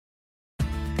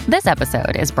This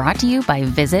episode is brought to you by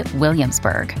Visit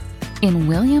Williamsburg. In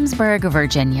Williamsburg,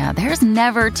 Virginia, there's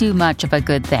never too much of a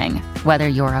good thing. Whether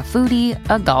you're a foodie,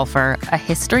 a golfer, a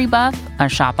history buff, a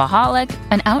shopaholic,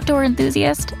 an outdoor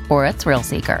enthusiast, or a thrill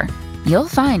seeker, you'll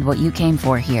find what you came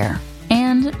for here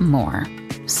and more.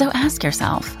 So ask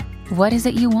yourself, what is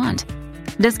it you want?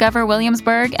 Discover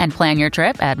Williamsburg and plan your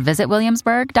trip at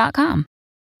visitwilliamsburg.com.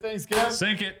 Thanks, guys.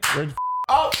 Sink it.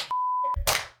 Oh!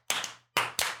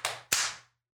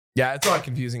 Yeah, it's not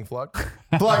confusing, Fluck.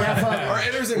 Fluck, have fun. Our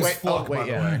Anderson's Fluck, by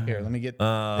the way. Here, let me get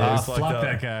Fuck that.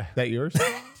 that guy. That yours?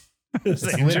 It's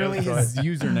literally his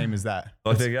username is that.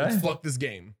 Fuck that guy? Let's Fluck this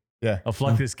game. Yeah. Oh,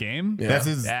 Fluck this game? Yeah. That's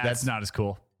his. That's not as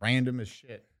cool. random as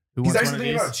shit. Who He's wants actually one of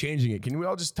thinking these? about changing it. Can we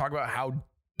all just talk about how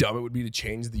dumb it would be to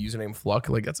change the username Fluck?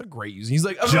 Like, that's a great user. He's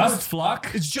like, oh, Just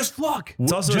Fluck? it's just Fluck.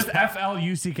 It's also Just his,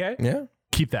 F-L-U-C-K? Yeah.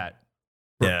 Keep that.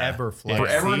 Forever Fluck.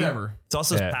 Forever and ever. it's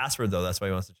also his Yeah. password though. That's why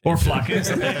he wants to change. Or Fluck is.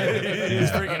 He's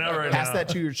freaking out right Pass now. that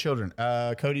to your children.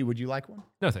 Cody, would you like one?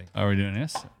 No thanks. Are we doing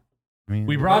this? I mean,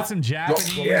 We brought some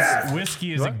Japanese Yeah.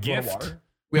 whiskey as a gift.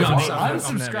 We have No, one. the I'm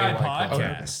Unsubscribed gonna be like,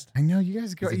 podcast. I know you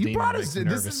guys go. It's a You demon brought that us. makes me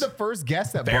This nervous. is the first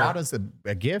guest that Fair. brought us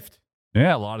a gift.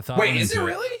 Yeah, a lot of thought. Wait, went is it into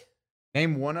really?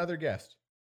 Name one other guest.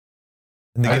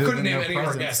 I Other couldn't than name their any of our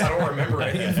presence. guests. I don't remember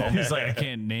any of them. He's like, I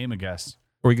can't name a guest.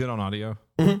 Are we good on audio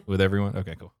with everyone?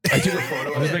 Okay, cool. I took a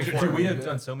photo. Just make sure, dude, we have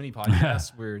done so many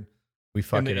podcasts where We in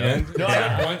fuck the it end, up.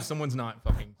 at some point, someone's not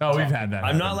fucking. Oh, we've had that.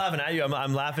 I'm not laughing at you.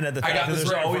 I'm laughing at the I fact got that this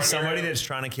there's right in always front of somebody me. that's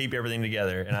trying to keep everything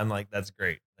together, and I'm like, that's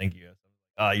great. Thank you.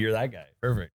 You're that guy.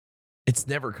 Perfect. It's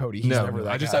never Cody. He's No, never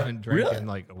that I just guy. haven't drank in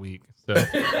like a week. So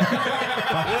Say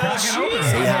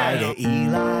hi to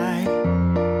Eli.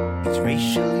 He's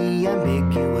racially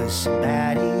ambiguous and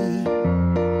batty.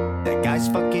 That guy's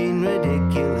fucking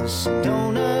ridiculous.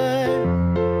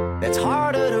 Donut. That's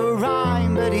harder to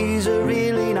rhyme, but he's a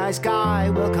really nice guy.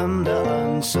 Welcome to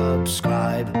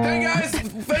Unsubscribe. Hey guys,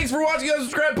 thanks for watching the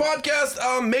Unsubscribe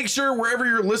podcast. Make sure wherever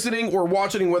you're listening or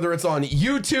watching, whether it's on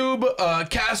YouTube,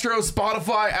 Castro,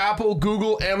 Spotify, Apple,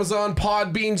 Google, Amazon,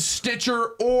 Podbean, Stitcher,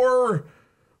 or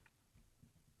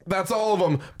that's all of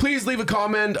them. Please leave a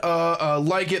comment,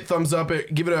 like it, thumbs up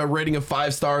it, give it a rating of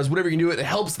 5 stars, whatever you can do. It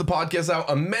helps the podcast out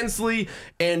immensely.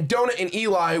 And Donut and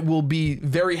Eli will be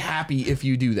very happy if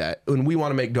you do that. And we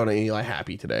want to make Donut and Eli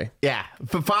happy today. Yeah,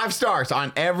 for 5 stars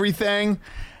on everything,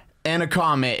 and a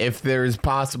comment if there is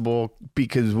possible,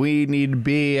 because we need to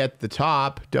be at the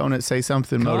top. Don't say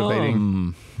something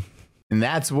motivating, and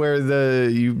that's where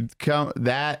you come.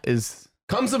 That is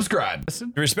Come subscribe.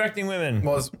 Respecting women.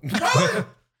 Well,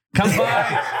 Come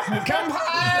by. come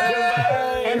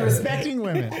high and respecting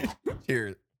women.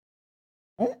 here.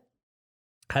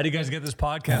 How do you guys get this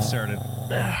podcast started?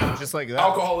 Just like that.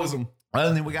 Alcoholism.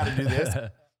 And then we got to do this.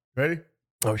 Ready?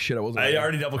 Oh shit, I wasn't. I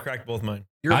already double cracked both mine.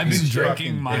 You're a I've piece been of shit.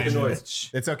 drinking Make mine. the noise.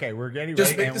 It's okay. We're getting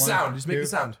Just ready. make the And sound. one, Just make two. the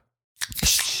sound.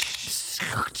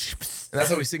 And that's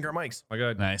how we sync our mics. my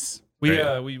God, Nice.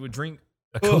 we would drink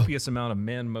a copious amount of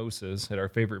manmosas at our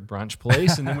favorite brunch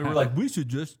place, and then we were like, we should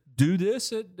just do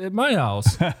this at my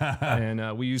house.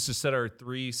 And we used to set our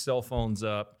 3 cell phones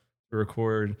up to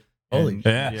record. Holy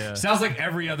Yeah. Sounds like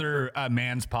every other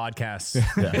man's podcast.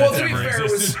 Well, to be fair,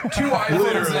 it was 2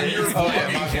 iPhones and your fucking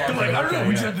They're camera. like, I don't know.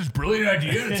 We just had this brilliant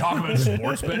idea to talk about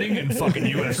sports betting and fucking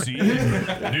UFC.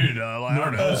 Dude, I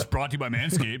don't know. It's brought to you by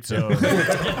Manscaped. So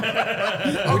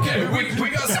Okay, we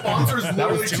got sponsors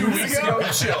literally 2 weeks ago.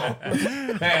 Chill.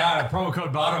 hey, promo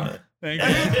code bottom. Thank you.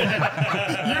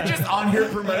 You're just on here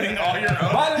promoting all your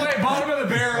own. By the way, bottom of the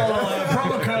barrel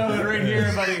promo code right here,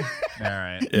 buddy. All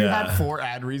right. You had 4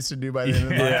 ad reads to do by the end of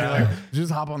the month. You're like,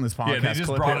 just hop on this podcast. Yeah, they just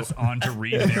clip brought it. us on to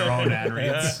read their own ad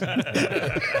reads.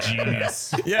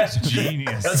 Genius. Yes.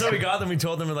 Genius. That's how we got them. We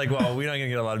told them, we're like, well, we're not going to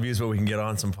get a lot of views, but we can get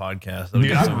on some podcasts.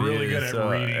 Dude, I'm really good at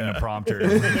reading the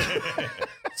prompter.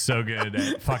 So good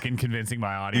at fucking convincing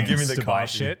my audience give me the to buy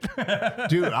copy. shit.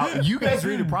 Dude, you guys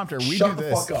read a prompter. We Shut do the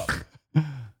this. fuck up.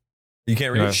 You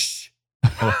can't read. Shh.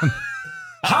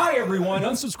 Hi, everyone.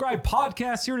 Unsubscribed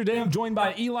podcast here today. I'm joined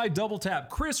by Eli Double Tap,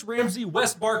 Chris Ramsey,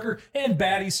 Wes Barker, and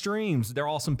Batty Streams. They're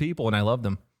awesome people, and I love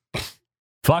them.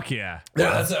 Fuck yeah.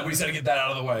 Yeah, that's it. We just had to get that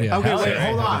out of the way. Yeah. Okay, Hell wait, yeah.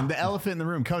 hold on. The elephant in the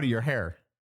room. Cody, your hair.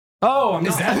 Oh, I'm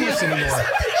not doing this anymore.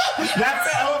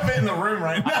 That's the elephant in the room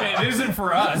right now. It isn't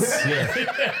for us.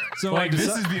 So Like, this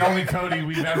is the only Cody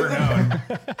we've ever known.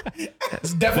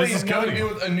 It's definitely This is nothing to Cody. do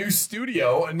with a new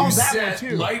studio, a new that set,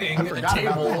 one too. lighting, I a forgot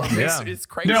about table. that. It's, it's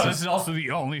crazy. No, this is also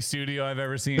the only studio I've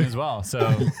ever seen as well. So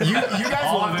You guys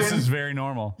all of walked this in. is very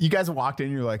normal. You guys walked in.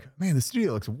 You're like, man, the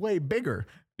studio looks way bigger.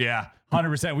 Yeah,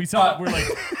 100%. We saw it. We're like,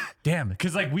 damn,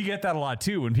 because like we get that a lot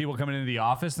too when people come into the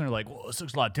office and they're like, well, this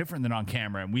looks a lot different than on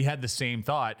camera. And we had the same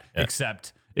thought,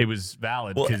 except it was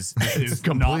valid because this is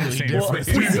completely the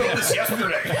same We built this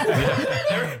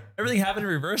yesterday. Everything happened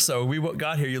in reverse, though. We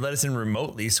got here. You let us in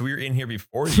remotely, so we were in here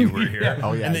before you were here.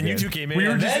 Oh, yeah, and then I you did. two came in,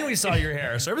 and then we saw your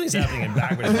hair. So everything's happening in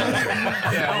backwards.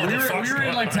 Yeah, we were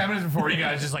in like 10 minutes before you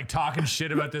guys just like talking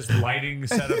shit about this lighting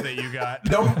setup that you got.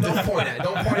 Don't point it.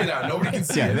 Don't point it out. Nobody can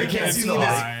see it. They can't see the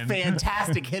light.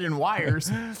 fantastic hidden wires.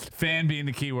 Fan being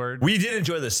the key word. We did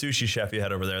enjoy the sushi chef you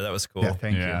had over there. That was cool. Yeah,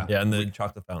 thank Yeah. you. Yeah, and the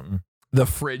chocolate fountain. The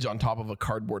fridge on top of a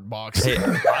cardboard box. Hey,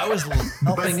 I was But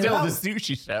helping still, out. the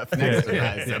sushi chef next to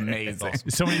that is amazing.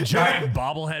 So many giant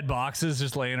bobblehead boxes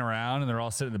just laying around and they're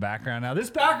all sitting in the background now. This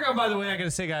background, by the way, I got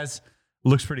to say, guys,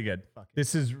 looks pretty good.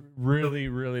 This is really,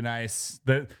 really nice.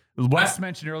 The Wes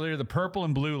mentioned earlier, the purple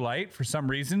and blue light for some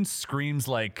reason screams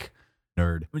like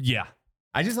Nerd. yeah.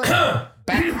 I just like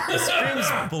It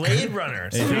screams Blade Runner.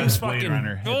 It It screams does Blade fucking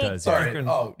Runner. It does. Sorry. fucking-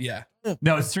 Oh, yeah.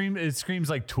 No, it screams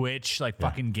like Twitch, like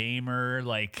fucking gamer,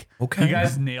 like Okay. you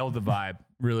guys nailed the vibe.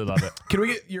 Really love it. Can we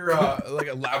get your like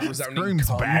a loud resounding Screams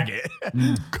cum? bag it.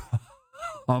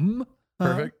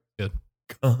 Perfect.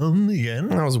 Again.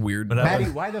 That was weird. What happened?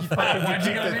 Maddie, why the fuck Why'd did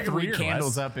you you gotta keep make the it 3 weird,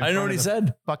 candles Wes? up in I know front what he of the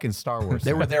said. fucking Star Wars?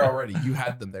 They were there already. You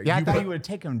had them there. Yeah, I You thought put- you would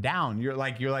take them down. You're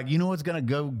like, you know what's gonna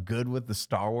go good with the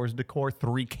Star Wars decor?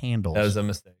 3 candles. That was a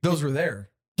mistake. Those were there.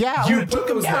 yeah, you I would've put took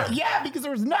them those down. there. Yeah, because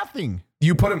there was nothing.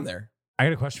 You put them there. I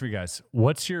got a question for you guys.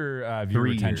 What's your viewer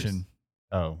 3 retention?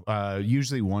 years. Oh,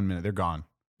 usually 1 minute. They're gone.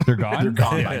 They're gone? They're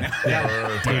gone by now.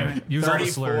 Damn it. Use all the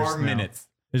slurs 34 now. minutes.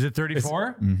 Is it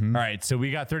 34? Mhm. All right, so we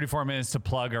got 34 minutes to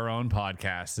plug our own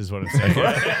podcast, is what I'm saying.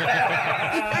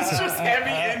 It's just heavy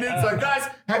and it's like, guys,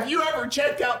 have you ever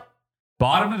checked out?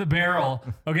 Bottom of the barrel.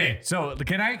 Okay, so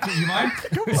can you mind?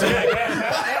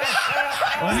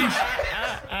 Let me,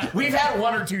 We've had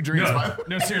 1 or 2 drinks.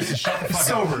 no, seriously, shut the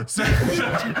fuck up.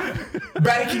 Sober.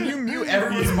 Betty, can you mute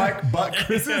everyone's mic but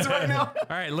Chris's right now? All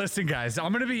right, listen, guys.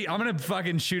 I'm gonna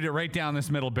fucking shoot it right down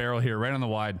this middle barrel here, right on the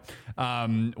wide.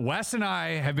 Wes and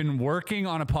I have been working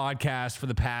on a podcast for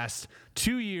the past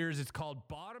 2 years. It's called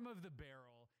Bottom of the Barrel.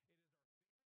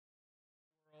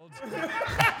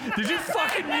 Did you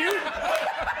fucking mute?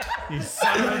 You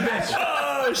son of a bitch.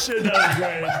 Oh shit, that was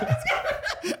great.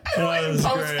 That was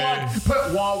great.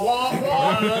 Put wah wah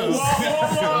wah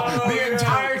the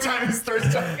entire time he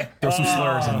starts talking. There's some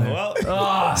slurs in there.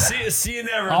 Well, see you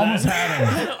never. Almost then.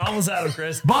 had him. Almost had him,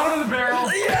 Chris. Bottom of the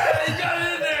barrel. Yeah, you got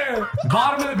it in there.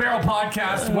 Bottom of the Barrel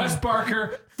podcast. Wes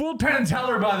Barker, full Penn and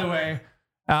Teller, by the way.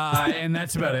 And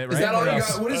that's about it, right? Is that all What you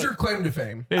else? got? What is your claim to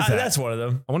fame? Is that? That's one of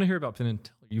them. I want to hear about Penn and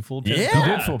Teller. You fooled Penn. Yeah. You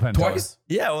did full Penn and Teller. Twice?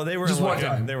 Yeah, well, they were Just one looking.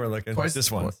 time. They were looking. Twice?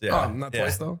 Just once. Yeah. Oh, not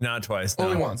twice, though? Not twice.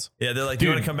 Only no. once. Yeah, they're like, do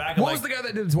you want to come back? I'm What was like, the guy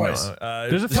that did it twice?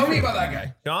 There's a Tell few- me about that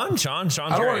guy. Sean's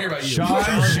I don't want to great. hear about you.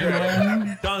 Sean's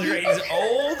great. Sean's great. He's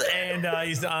old and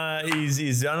he's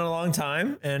done it a long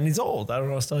time and he's old. I don't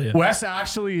know what to tell you. Wes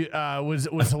actually was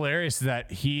hilarious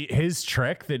that his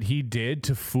trick that he did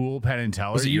to fool Penn and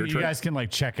Teller. Was it your you trick? guys can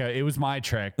like check out. It was my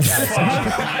trick. No,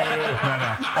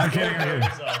 I'm kidding.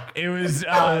 It was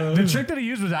the trick that he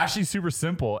used was actually super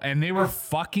simple, and they were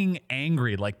fucking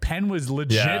angry. Like Penn was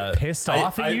legit Yeah. pissed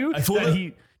off at you I fooled that him.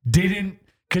 he didn't,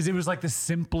 because it was like the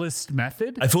simplest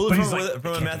method. I fooled But him he's from, like, from "I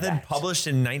a can't do method that." published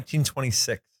in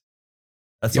 1926.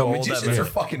 That's Yo, how old that magicians are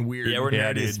method. fucking weird. Yeah, we're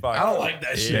Yeah, nerdy as dude. fuck. I don't like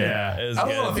that shit. Yeah. it was I don't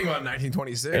know good. anything about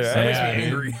 1926. Yeah, That makes yeah, me dude.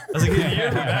 angry. I was like, a year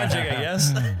for magic, I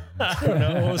guess. I don't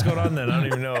know what was going on then. I don't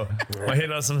even know. Am I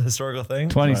hitting on some historical thing?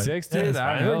 26, Yeah, dude. it's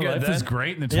I fine. don't We're know. good Life was then.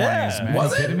 great in the 20s, Yeah. man. Was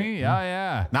you it? kidding me? Yeah,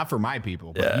 yeah. Not for my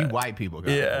people, but Yeah. you white people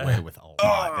got Yeah. away with a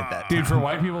lot at that time. Dude, for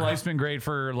white people, life's been great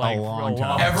for like A long for a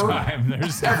long time. Ever? time.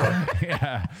 There's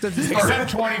yeah. Except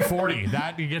 2040.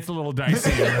 That gets a little dicey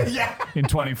in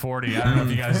 2040. I don't know if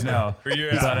you guys know. For you,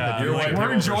 But you're white people we're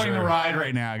for enjoying the sure. ride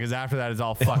right now because after that, it's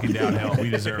all fucking downhill. We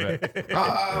deserve it.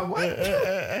 What?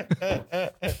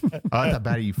 I thought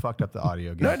Batty, you fucked up the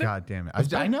audio again. God damn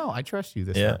it. I know. I trust you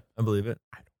this Yeah, time. I believe it.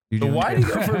 You're So doing why good. do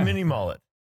you go for a mini mullet?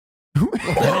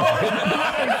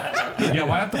 Yeah,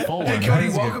 why not the full one? Hey, That Cody,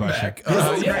 is a good welcome question. back.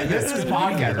 Yeah, this is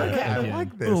podcast. Okay, I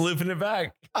like this. Looping it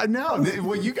back. I know.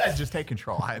 Well, you guys just take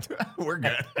control. We're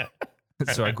good.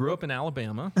 So I grew up in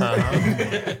Alabama.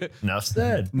 Enough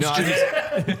said. No, Who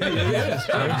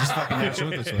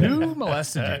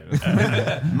molested you?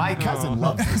 my cousin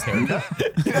loves this haircut.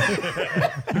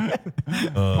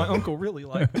 My uncle really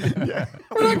liked it.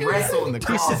 We wrestle in the He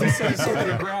closet. said something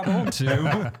to grab onto.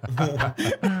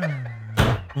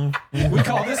 We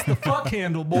call this the fuck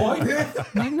handle, boy.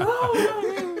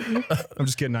 I'm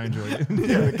just kidding. I enjoyed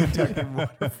it.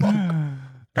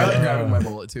 I like grabbing my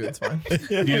bullet too. It's fine.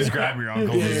 You just grab your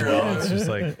uncles as well. It's just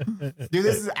like, Dude,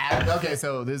 this is okay.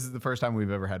 So this is the first time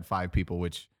we've ever had 5 people,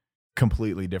 which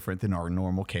completely different than our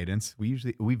normal cadence.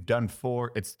 We've done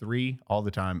 4. It's 3 all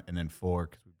the time, and then 4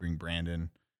 because we bring Brandon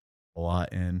a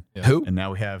lot in. Yeah. Who? And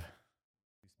now we have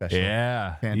special.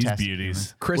 yeah, these Fantastic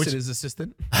beauties. Chris and his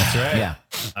assistant. That's right. Yeah.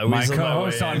 My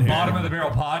co-host on Bottom of the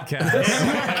Barrel podcast.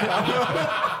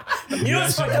 You know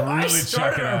what's fucked up? I really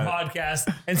started check it our out.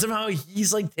 podcast, and somehow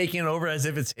he's like taking it over as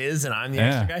if it's his, and I'm the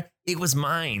Yeah. extra guy. It was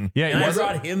mine. Yeah, and I was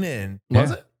brought him in.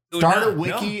 Was it? Start a No.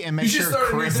 wiki and You make should sure start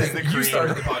a new Chris is thing. the You creator.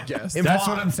 started the podcast. That's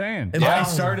what I'm saying. Yeah. I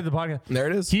started the podcast. There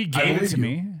it is. He gave it to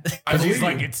me. I Because he's believe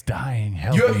like, you. it's dying.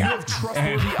 Help You me. have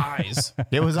trustworthy eyes.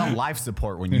 It was on life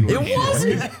support when you were It here.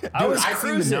 wasn't. I was I seen the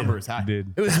cruising. numbers.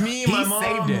 Dude. It was me, He my mom.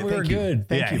 saved it. We were Thank you. good.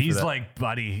 Thank Yeah, you for he's that. like,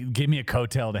 buddy, give me a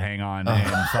coattail to hang on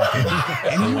and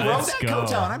fucking. And you wrote let's that go.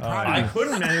 coattail, and I'm proud of I you.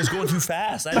 couldn't, man. It was going too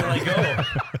fast. I had to let go.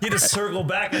 He had to circle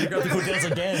back and grab the coattails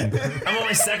again. I'm on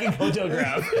my second coattail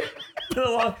grab.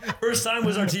 First time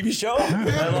was our TV show.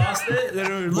 I lost it.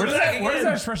 Then it was Where does that again.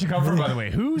 expression come from, by the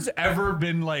way? Who's ever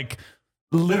been like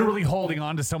literally holding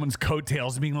on to someone's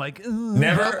coattails and being like, "Ugh."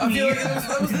 Never. I feel like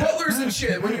that was butlers and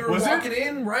shit when you were Was it? walking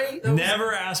in, right? That was-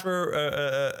 Never ask where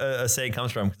a say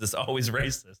comes from because it's always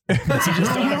racist. So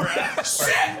just don't ever ask.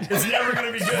 It's never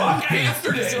gonna be good. Fuck, I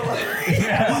answered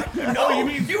it. No, you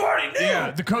mean you already knew?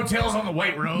 Yeah, the coattails on the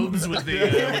white robes with the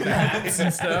hats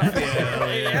and stuff.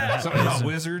 Yeah. Something about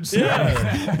wizards.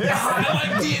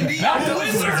 I like D&D. Not the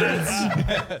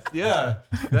wizards. Yeah.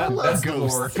 That's the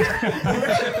lore.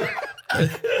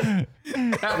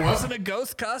 That wasn't a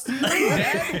ghost costume,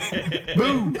 Dad.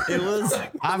 Boom. It was.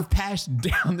 I've passed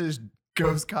down this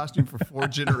ghost costume for 4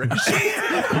 generations.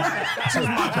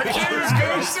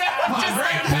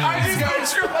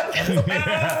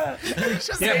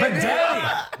 Yeah, but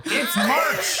Daddy, it's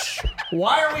March.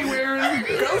 Why are we wearing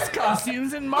ghost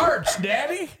costumes in March,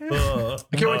 Daddy? I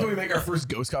can't wait till we make our first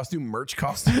ghost costume merch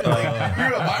costume. You're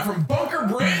gonna buy from Bunker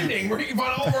Branding, where you can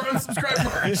find all of our unsubscribed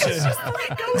merch. It's just 3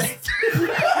 ghosts.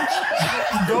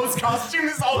 Ghost costume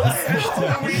is all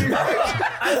Halloween merch.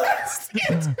 That's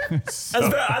better.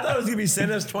 I thought it was gonna be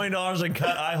send us $20 and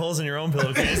cut eye holes in your own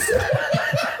pillowcase.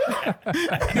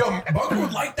 Yo, Bunker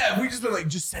would like that. We just been like,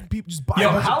 just send people, just buy Yo,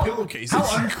 a bunch how, of pillowcases.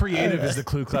 how uncreative is the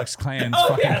Ku Klux Klan's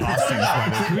fucking costumes?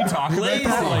 Brother? Can we talk Lazy.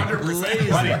 about that? Lazy.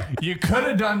 Buddy, you could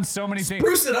have done so many things.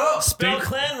 Spruce it up. Spell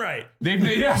clan right.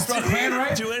 Yeah, spell Klan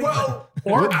right? Do anything. Well,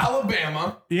 or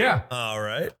Alabama. Yeah. All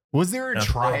right. Was there a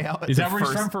tryout? Is that where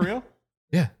you're from for real?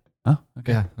 Yeah. Oh,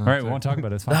 okay. All right, we won't talk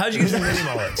about it. It's fine. How'd you get your mini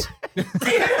mullets?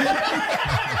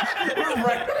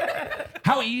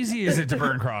 How easy is it to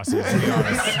burn crosses, to be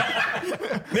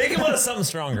honest? Make him out of something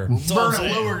stronger. That's all I'm Burn a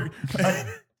saying. lower.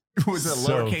 Was it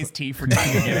So- lowercase t for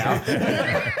time to get out?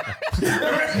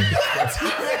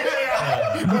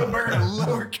 We'll burn a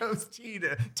lowercase t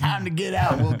to time to get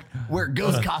out. We'll wear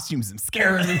ghost costumes and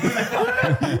scare them.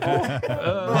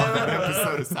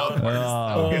 Episode of South Park.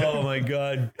 Oh my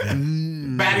god.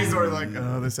 Maddie's sort of like,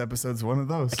 oh, this episode's one of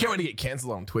those. I can't wait to get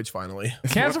canceled on Twitch finally.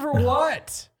 Cancel for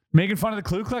what? Making fun of the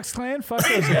Ku Klux Klan? Fuck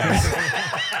those guys.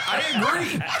 I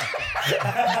agree.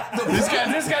 This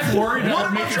guy's worried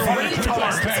about making fun of the Ku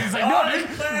Klux Klan. He's like, no, dude,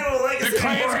 the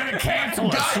Klan's gonna cancel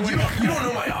us. God, you don't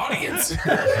know my audience.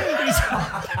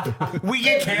 We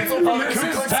get canceled from the This Ku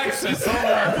is Klux Texas. Hold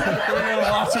on. We're gonna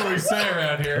watch what we say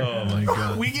around here. Oh my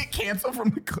god. We get canceled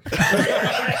from the Ku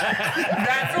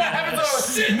That's what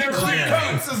happens when nuclear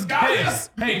codes is guys.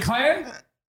 Hey, Klan?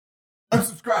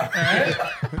 Unsubscribe.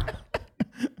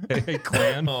 Hey,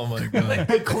 clan. Oh my god.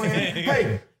 Hey, Clan.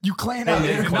 Hey, you Clan out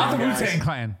there. Not the Wu-Tang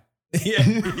Clan.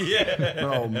 Yeah.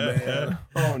 Oh man.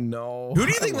 Oh no. Who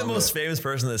do you think the most famous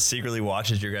person that secretly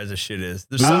watches your guys' shit is?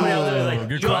 There's somebody out there like,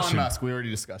 good Elon question. Musk. We already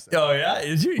discussed it. oh yeah,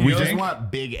 is you? We You just know?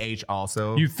 want Big H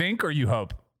also. You think or you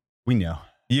hope? We know.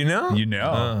 You know? You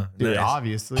know. Dude, Nice.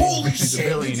 obviously. Holy He's a shit! Did you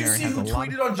billionaire, see has who a lot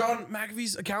of- tweeted on John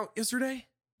McAfee's account yesterday?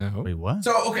 No. Wait, what?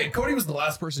 So, okay, Cody was the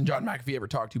last person John McAfee ever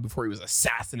talked to before he was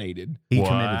assassinated. He What?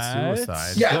 committed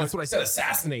suicide. Yeah, that's what I said.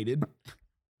 Assassinated.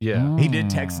 Yeah. He did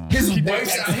text. His He did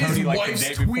wife's, text Cody, like, the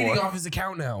day tweeting before. off his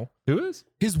account now. Who is?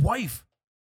 His wife.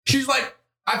 She's like,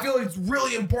 I feel like it's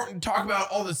really important to talk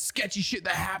about all the sketchy shit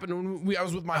that happened when I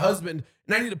was with my husband.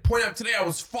 And I need to point out today I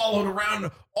was followed around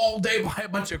all day by a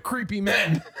bunch of creepy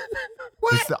men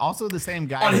It's also the same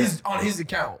guy. on his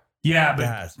account. Yeah, but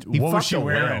That's- what was fucked she a whale.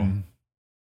 wearing?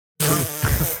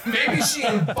 Maybe she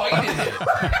invited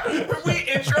it. we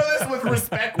intro this with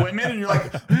respect women, and you're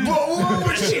like, what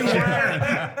was she wearing?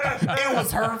 It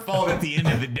was her fault at the end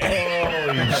of the day.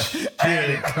 Holy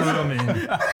shit, coming.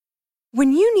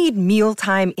 When you need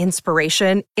mealtime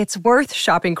inspiration, it's worth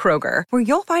shopping Kroger, where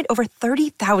you'll find over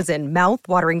 30,000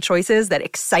 mouth-watering choices that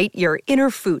excite your inner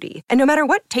foodie. And no matter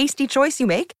what tasty choice you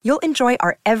make, you'll enjoy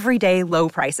our everyday low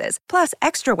prices, plus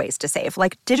extra ways to save,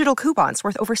 like digital coupons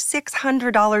worth over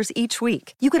 $600 each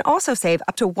week. You can also save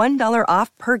up to $1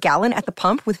 off per gallon at the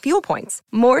pump with fuel points.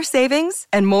 More savings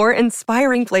and more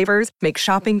inspiring flavors make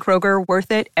shopping Kroger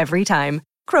worth it every time.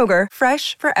 Kroger,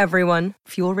 fresh for everyone.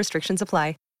 Fuel restrictions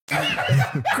apply.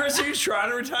 Chris, are you trying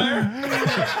to retire?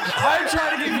 I'm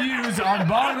trying to give views on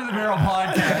Bottom of the Barrel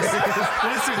podcast.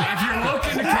 Listen, if you're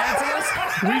looking to cancel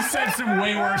us, we said some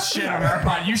way worse shit on our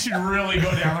pod. You should really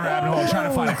go down the rabbit hole trying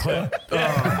to find a clip.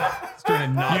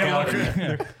 Trying to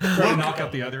knock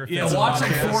out the other. Yeah, watch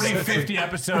like 40, 50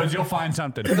 episodes. You'll find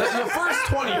something. The first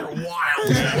 20 are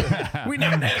wild. We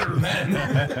never had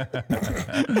men.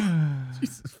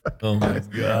 Oh my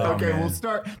god. Okay, we'll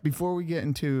start before we get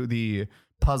into the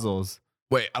puzzles.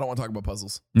 Wait, I don't want to talk about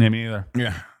puzzles. Yeah, me either.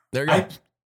 Yeah. There you go.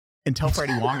 Until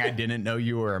Freddie Wong, I didn't know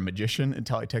you were a magician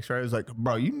until I texted her. I was like,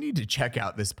 bro, you need to check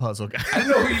out this puzzle guy. I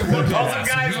didn't know who you were. Puzzle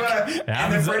guys.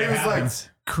 And then Freddie was like,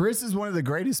 Chris is one of the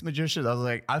greatest magicians. I was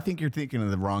like, I think you're thinking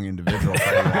of the wrong individual,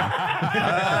 Freddie Wong.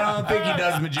 I don't think he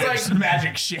does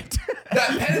magic shit.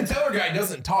 That Penn and Teller guy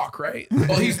doesn't talk, right?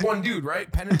 Well, he's one dude,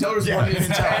 right? Penn and Teller's one is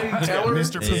Penn Teller.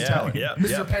 Mr. Penn Teller. Yeah.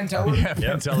 Mr. Penn Teller. Yeah,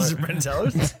 Mr. Penn Teller.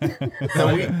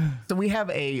 So we have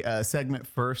a segment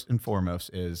first and foremost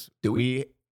is the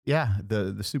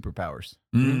superpowers.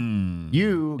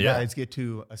 You guys get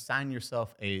to assign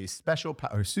yourself a special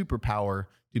power, superpower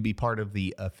to be part of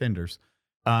the offenders.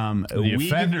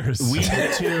 Offenders. We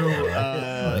get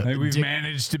to. We've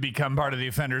managed to become part of the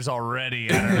offenders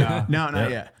already. I don't know. No, not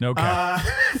yet. Okay.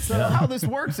 How this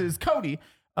works is, Cody,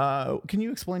 can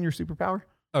you explain your superpower?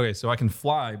 Okay, so I can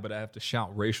fly, but I have to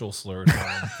shout racial slurs while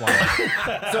I'm flying.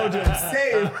 So to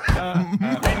save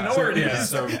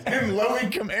minorities in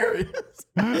low-income areas.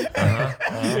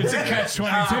 It's a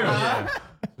catch-22.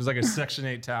 There's like a Section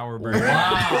 8 tower burning.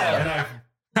 Wow.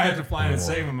 I have to fly in and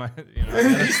save him.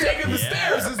 He's taking the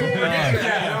stairs. Is what we're getting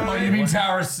at. You mean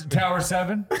Tower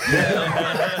 7?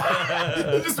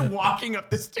 Just walking up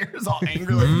the stairs all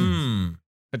angrily.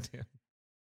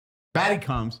 Batty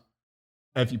comes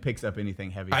if he picks up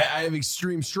anything heavy. I have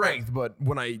extreme strength, but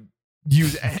when I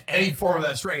use any form of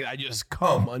that strength, I just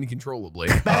come uncontrollably.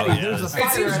 There's a fire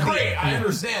It seems great. I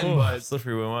understand, but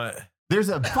Slippery when what? There's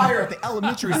a fire at the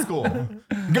elementary school.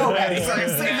 Go, Batty. He's like,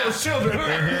 save those children.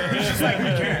 He's just like,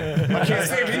 I can't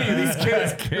save any of these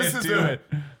kids. This is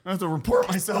I have to report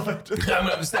myself after that. I'm going to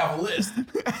have to staff a list.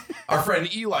 Our friend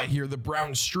Eli here, the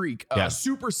brown streak,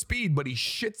 super speed, but he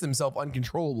shits himself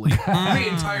uncontrollably the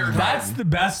entire time. That's the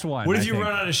best one. What if you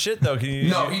run out of shit though? Can you?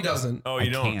 No, he doesn't. Oh,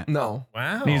 you don't. Can't. No.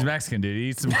 Wow. He's Mexican, dude. He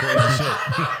eats some crazy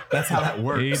shit. That's how that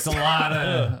works. He eats a lot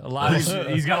of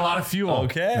he's got a lot of fuel.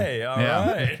 Okay. All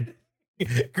right.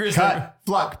 Chris, Cut,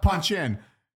 fluck, punch in.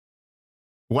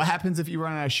 What happens if you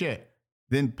run out of shit?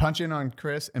 Then punch in on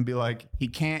Chris and be like, he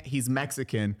can't, he's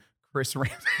Mexican. Chris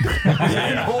Ramsey.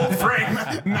 Whole frame.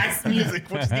 Nice music.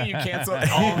 Which thing you cancel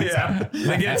all these episodes.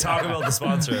 They get Taco Bell the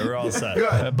sponsor. We're all set.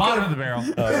 Bottom of the barrel.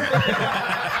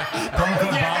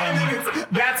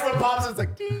 That's what pops. It's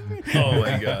like, ding. Oh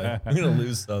my god. I'm gonna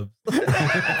lose subs. No,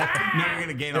 you're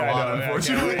gonna gain a lot,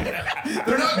 unfortunately.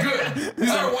 They're not good. These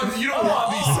are ones you don't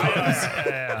want these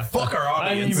subs. Fuck our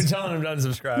audience. You've been telling them not to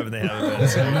subscribe and they haven't been.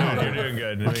 So you're doing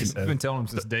good. It makes I've sense. been telling him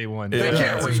since day one. They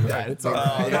can't read that. It's all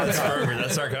right. That's perfect.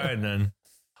 That's our kind then.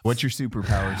 What's your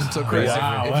superpowers? So Chris,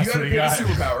 Wow, if that's you what got he to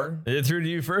pick a superpower, It threw to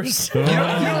you first. you don't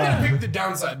got to pick the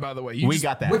downside, by the way. We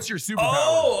got that. What's your superpower?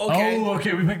 Oh, okay. Oh,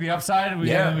 okay. We pick the upside and we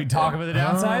talk about the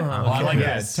downside. Oh, I like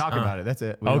Yeah, this. talk about it. That's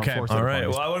it. We don't Okay. force it All upon right.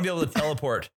 us. Well, I want to be able to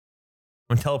teleport.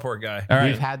 I'm a teleport guy. All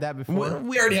We've right. had that before.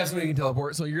 We already have somebody who can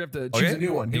teleport, so you're going to have to choose a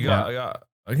new one. You Good got, luck.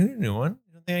 I can do a new one.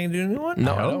 You don't think I can do a new one?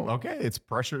 No, Oh, no. okay. It's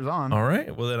pressure's on. All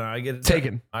right. Well, then I get it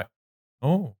Taken.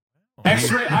 Oh.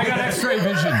 X-ray. I got X-ray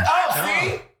vision. Oh,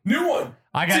 see? New one.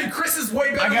 I got See, Chris is way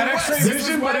better I got than X-ray Wes. This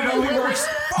vision, is but why it only we were- works.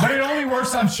 But it only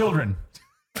works on children.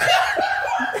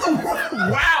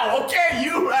 Wow. Okay.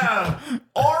 You have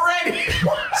already.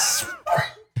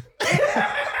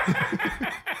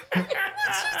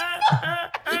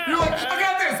 You're like, I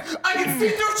got this. I can see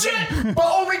through shit, but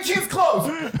only kids' clothes.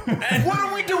 What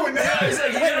are we doing now?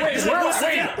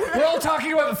 We're all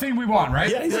talking about the thing we want, right?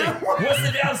 Yeah, he's like, what's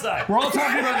the downside? We're all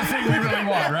talking about the thing we really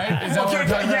want, right? Is that what we're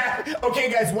talking about? Yeah.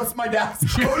 Okay, guys. What's my downside?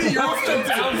 Cody, you're What's the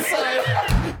downside?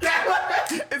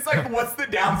 It's like, what's the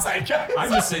downside, guys? I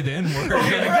just say the N word.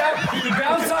 The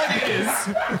downside is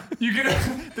You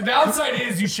can. The downside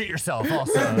is you shit yourself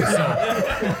also. So.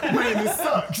 Man, this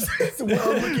sucks. So while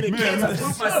I'm looking at kids, I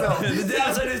poop myself. The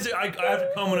downside is I have to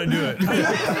come when I do it. Wait,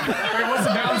 what's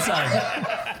the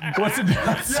downside? What's the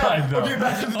downside though? Okay,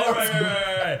 back to the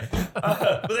Right.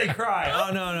 But they cry.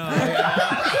 Oh no.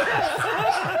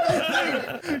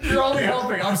 You're only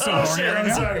helping. I'm so horny right I'm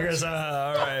now. sorry, Chris. All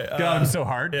right. God, I'm so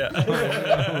hard. Yeah.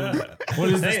 What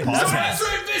is this? Hey, So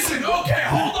X-ray vision. Okay,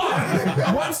 hold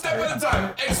on. One step at a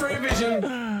time. X-ray vision.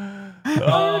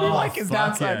 like his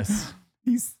fuck downside. yes.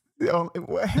 He's how's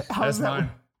That's that? mine.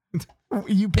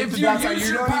 You pick If the you downside. use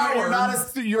You your don't even, power- you're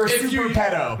not a. You're a if super you-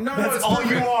 pedo. No, That's it's all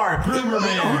you groomer. are. Groomer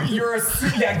man. You're a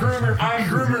groomer. I'm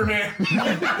groomer man.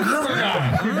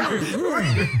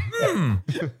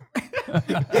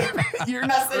 You're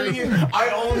not saying it. I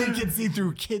only can see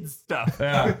through kids stuff.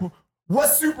 Yeah. What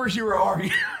superhero are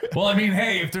you? Well, I mean,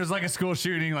 hey, if there's like a school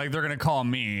shooting, like they're gonna call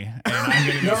me, and I'm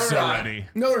gonna be No, so they're not. ready.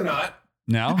 No, they're not.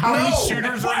 No, How many No.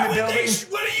 shooters Why are in the would building?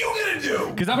 What are you gonna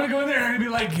do? because I'm gonna go in there and I'm gonna be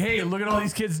like, hey, look at all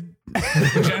these kids'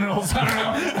 genitals. I don't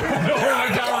know. I don't know where my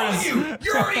power is.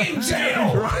 You're already in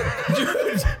jail.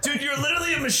 Dude, you're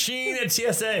literally a machine at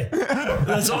TSA.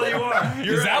 That's all you are.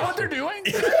 Is that what they're doing?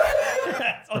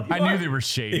 I knew they were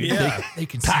shady. Yeah. They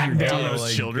can see Pack your down dick.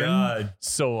 those children. God.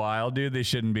 So wild, dude. They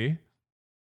shouldn't be.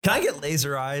 Can I get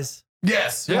laser eyes?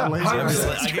 Yes. Yeah, laser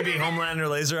 100%. I could be Homelander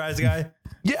laser eyes guy.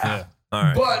 Yeah. All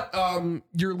right. But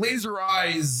your laser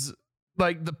eyes,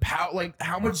 like the like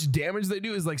how much damage they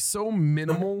do is like so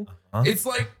minimal. It's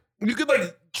like you could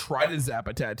like try to zap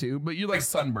a tattoo, but you like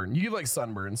sunburn. You get like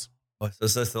sunburns. So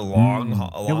it's just a long,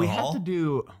 a long we haul. have to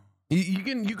do.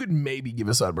 You could maybe give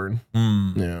a sunburn.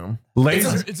 Hmm. Yeah.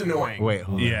 Laser. It's annoying. Wait,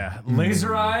 hold on. Yeah,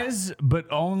 laser eyes, but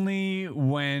only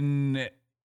when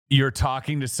you're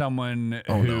talking to someone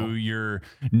who you're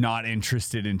not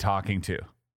interested in talking to.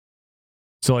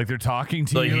 So like they're talking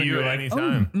to So you, you and you're like,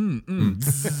 anytime.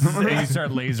 and you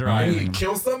start laser You eyeing.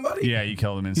 kill somebody? Yeah, you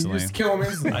kill them You instantly. just kill them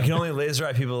instantly. I can only laser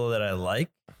eye people that I like.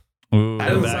 Ooh. That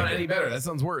doesn't back. sound any better. That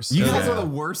sounds worse. You guys are the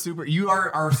worst super. You are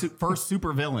our first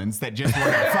super villains that just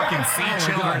want to fucking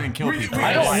see children and kill people.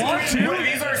 I don't want to.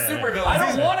 These are super villains. I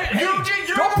don't want it. Hey,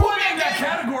 You're don't the put one me in that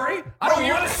category. I don't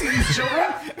want to see these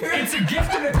children. It's a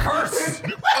gift and a curse.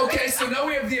 Okay, so now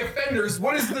we have the offenders.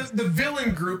 What is the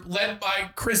villain group led by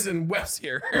Chris and Wes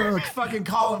here? Fucking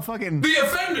call him fucking The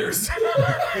offenders.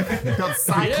 called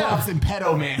Cyclops and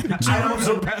Pedo Man. I don't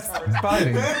know best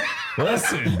fighting.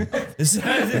 Listen,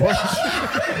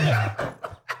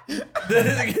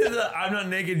 I'm not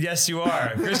naked. Yes, you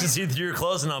are. Chris can see through your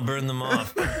clothes and I'll burn them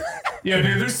off. yeah,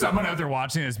 dude. There's someone out there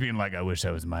watching this being like, "I wish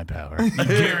that was my power." You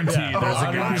guarantee there's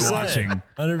a guy 100%. watching.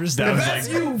 100%. That's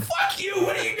you. Fuck you.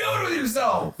 What are you doing with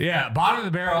yourself? Yeah, bottom of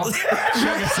the barrel.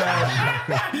 Check us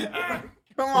out.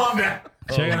 Come on, man.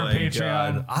 Check out our my Patreon.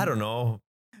 God. I don't know.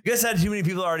 You guys had too many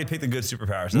people already pick the good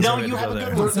superpowers. That's No, why we you had to have a go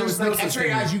good there. one. There's no like such X-ray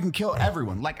thing. eyes, you can kill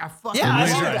everyone. Like I fucking Yeah, I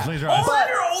love love that. that. Laser eyes.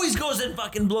 Homelander always goes and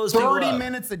fucking blows people 30 up.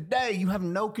 minutes a day, you have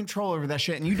no control over that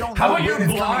shit, and you don't How know about you're when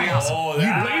it's coming blind? out. Oh, You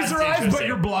that's laser eyes, but interesting.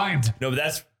 you're blind. No, but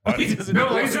that's No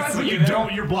laser eyes, but you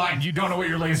don't. You're blind. You don't know what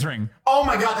you're lasering. Oh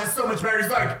my god, that's so much better. He's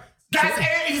like, guys, and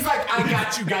he's like, I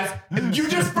got you guys. You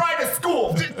just fried a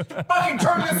school. Just fucking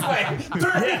turn this way.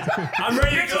 Turn I'm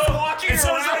ready to go. walking And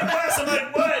someone's around. like, Wes, I'm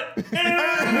like, what?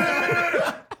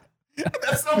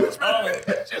 That's so much better.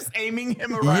 Just aiming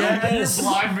him around. Yes. You're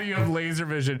blind, but you have laser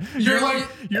vision. You're like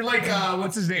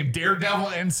what's his name? Daredevil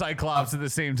and Cyclops at the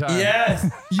same time. Yes.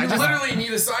 You literally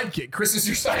need a sidekick. Chris is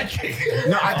your sidekick.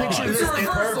 No, I picture It's this a in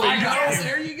reversal. perfect. You guys,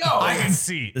 there you go. I can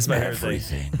see. This is my favorite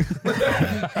thing.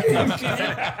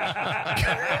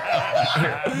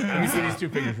 Let me see these two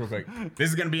fingers real quick. This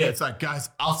is gonna be it. It's like, guys,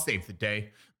 I'll save the day.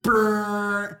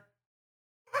 Brrr.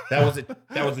 That was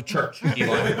a church,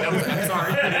 Eli. I'm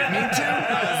sorry. Me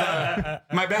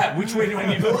too. My bad. Which way do I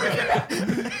need to look at?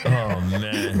 Oh,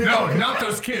 man. No, not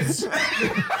those kids.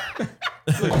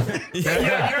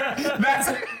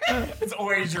 That's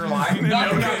always your line. Not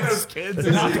No, the not kids. those kids.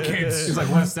 Not the kids. He's like,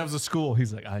 Wes, that was a school.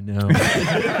 He's like, I know. As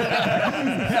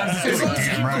long as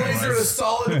you keep the laser at a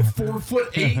solid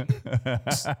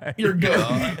 4'8", you're good.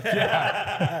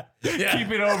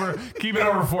 Keep it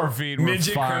over 4 feet. We're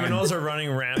Midget fine. criminals are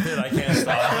running rampant. I can't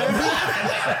stop.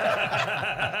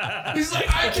 He's like,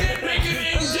 I can't make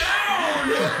it in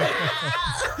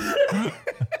down.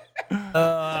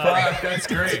 Fuck, that's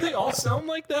great. They all sound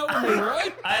like that when they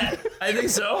ride. I think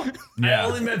so. Yeah. I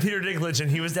only met Peter Dinklage, and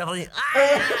he was definitely.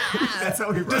 That's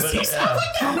how he Does he sound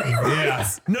like that? Yeah.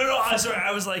 No, I'm sorry.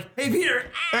 I was like, hey, Peter.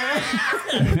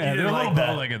 Yeah, they're a little like that.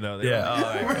 bow-legged though. Yeah. All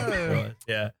right.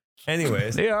 Yeah.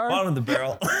 Anyways, They are. bottom of the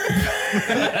barrel.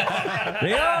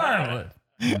 They are.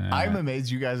 I'm amazed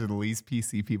you guys are the least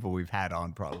PC people we've had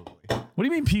on, probably. What do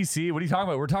you mean PC? What are you talking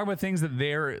about? We're talking about things that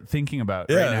they're thinking about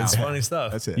Yeah, right now. it's funny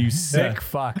stuff. That's it. You sick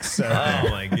fucks. Oh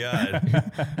my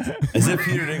god! As if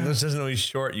Peter Dinklage doesn't know he's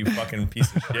short, you fucking piece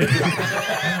of shit.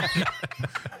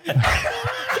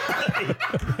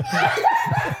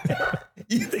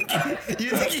 You think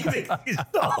he's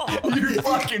tall? You're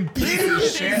fucking piece of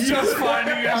shit. He's just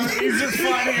finding out. He's just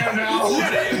finding out now.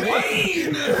 He's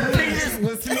just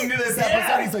listening to this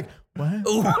episode. He's like, what?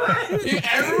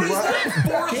 Everyone's like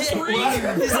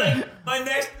 4'3". He's like, my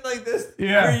neck's been like this for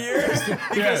years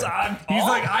because I'm tall. He's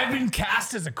like, I've been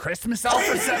cast as a Christmas elf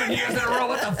for 7 years in a row.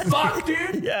 What the fuck,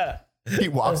 dude? Yeah. He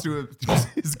walks through his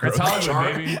That's grocery Hollywood, store.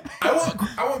 baby.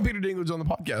 I want Peter Dinklage on the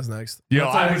podcast next. Yo,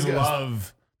 That's I always would good.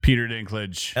 love Peter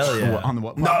Dinklage. Hell yeah. On the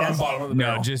what? Not on podcast? the bottom of the No,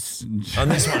 barrel. just On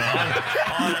this one.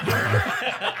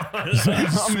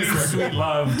 sweet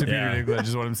love to Yeah. Peter Dinklage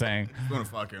is what I'm saying. I'm gonna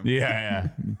fuck him. Yeah.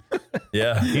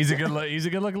 Yeah. He's a good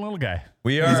looking little guy.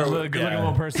 We are He's a good looking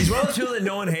little person. He's one of those people that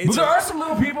no one hates. But there are some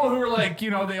little people who are like, you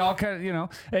know, they all kind of,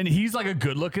 and he's like a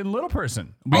good looking little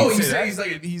person. We Oh, can you say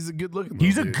say that. he's a good looking.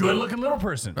 He's a good looking little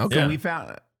person. Okay, Yeah. we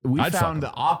found I'd fuck him.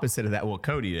 the opposite of that. What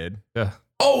Cody did.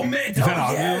 Oh man, Is that an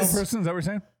ugly little person? Is that what you're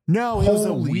saying? No, it was a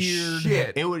Holy weird.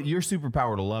 shit. It would, your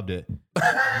superpower would have loved it.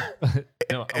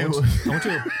 No, It was- I went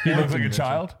to a He porn looks like a convention.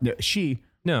 child. no, she.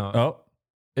 No, Oh,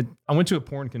 I went to a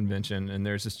porn convention and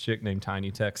there's this chick named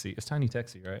Tiny Texie. It's Tiny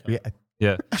Texie, right? Yeah,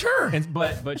 Yeah, sure.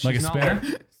 But she's Like a not spinner?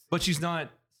 but she's not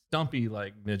stumpy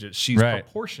like midget. She's Right.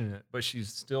 proportionate, but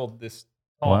she's still this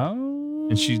tall. wow.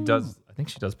 And she does. I think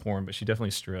she does porn, but she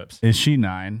definitely strips. Is she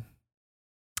 9?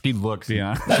 He looks. Be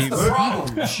honest. That's the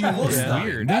problem. She looks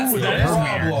weird. That's the That is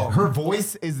problem. Her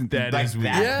voice isn't That like is weird.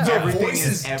 that. Yeah, everything voice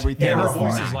is is everything. Yeah, her is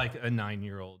voice fine. is like a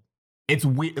 9-year-old. It's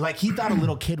weird. Like he thought a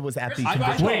little kid was at the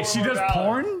convention. Wait, she does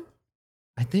porn?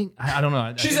 I think I don't know.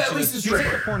 I She's think at least a she's at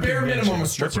stripper. porn Bare convention. minimum a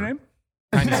stripper. What's her name?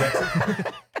 Tiny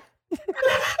Texie.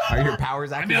 Are your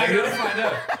powers I mean, I activated?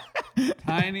 gotta find out.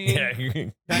 Tiny Yeah.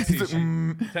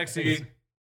 Texie.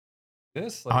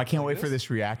 This. Oh, I can't wait for this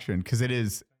reaction because it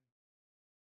is.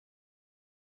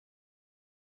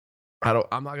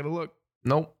 I'm not gonna look.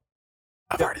 Nope.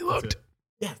 I've already looked.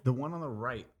 Yeah, the one on the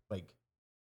right. Like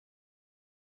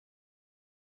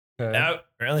Yeah,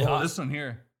 really Oh, hot. this one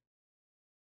here.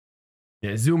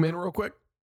 Yeah, zoom in real quick.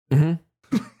 I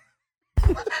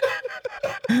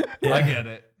get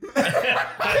it.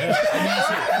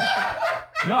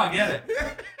 No, I get it.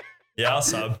 Yeah, I'll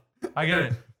sub. I get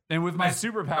it. And with my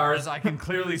superpowers, I can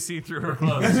clearly see through her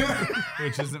clothes,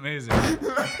 which is amazing.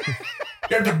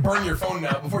 You have to burn your phone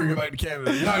now before you go back to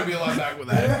Canada. You're not gonna be allowed back with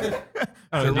that.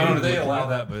 No, they allow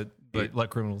that, but let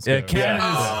criminals go.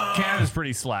 Canada's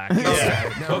pretty slack.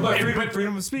 But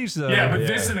freedom of speech, though. Yeah, but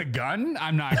this and a gun,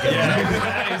 I'm not getting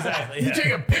Exactly. You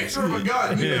take a picture of a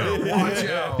gun. You better watch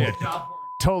out.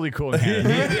 Totally cool in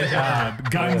Canada.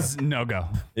 Guns, no go.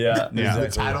 Yeah. Yeah. the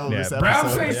title of this episode.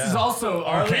 Brownface is also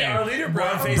okay. Our leader,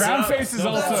 Brownface. Brownface is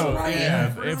also right. if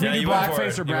Yeah, we do you went for blackface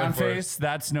it. or You went for it. brownface,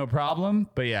 that's no problem.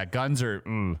 But yeah, guns are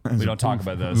we don't talk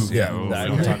about those. Yeah. we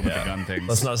don't talk about the gun things.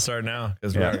 Let's not start now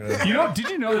because we're not gonna. You know, did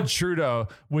you know that Trudeau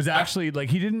was actually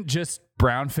like he didn't just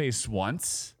brownface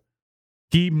once.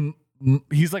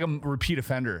 He's like a repeat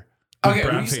offender. with Okay,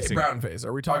 when you say brownfacing. brown face,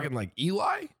 are we talking like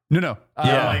Eli? No.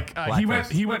 Yeah.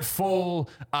 He went full.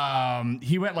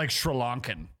 He went like Sri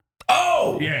Lankan.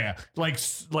 Oh, Yeah, like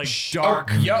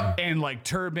dark, yep. and like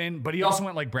turban. But he also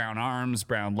went like brown arms,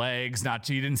 brown legs.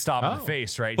 He didn't stop at the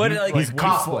face, right? But, he, like, went he's a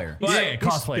cosplayer. full- Yeah,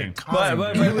 cosplaying.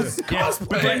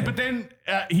 But then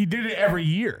he did it every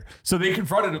year. So they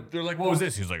confronted him. They're like, "What was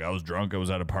this?" He's like, "I was drunk. I was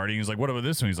at a party." He's like, "What about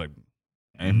this one?" He's like,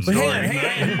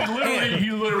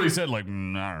 He literally said like, I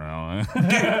don't know.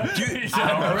 Do you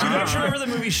guys remember the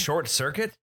movie Short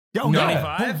Circuit? Yo,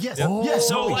 95? yes. Oh, yes.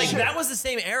 So Holy like shit. that was the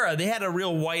same era. They had a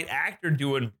real white actor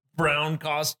doing brown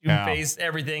costume, Yeah. face,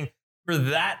 everything for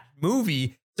that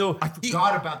movie. So I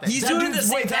forgot about that. He's That doing it at the dude's-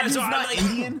 same wait, that time. dude's So I'm not like,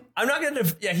 Indian? I'm not gonna.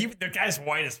 The guy's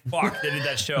white as fuck. That did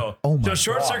that show. Oh my so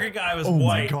Short God. Circuit guy was Oh my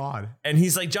white. God. And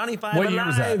he's like Johnny Five What year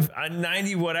was alive,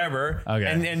 90 whatever. Okay.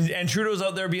 And Trudeau's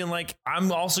out there being like, I'm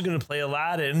also gonna play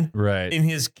Aladdin, Right. in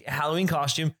his Halloween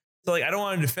costume. So like, I don't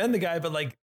want to defend the guy, but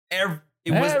like, everyone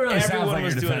really sounds everyone like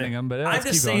was you're doing defending it. him, but I'm let's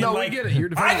just keep saying, going. No, we like, get it. You're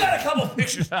I defending got a couple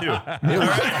pictures too.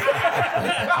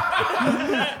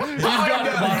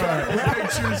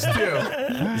 Pictures too.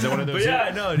 Is that one of those?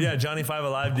 But yeah, Johnny Five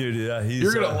Alive, dude. Yeah, he's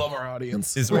You're gonna love our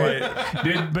audience. He's white.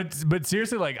 Dude, but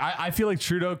seriously, like I feel like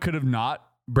Trudeau could have not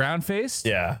brown faced.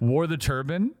 Yeah. Wore the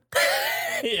turban.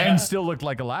 and still looked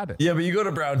like Aladdin. Yeah, but you go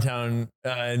to Browntown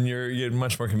and you're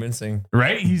much more convincing.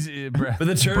 Right? He's But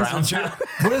the church. When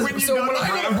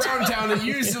I go to Browntown, it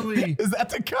usually Is that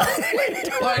the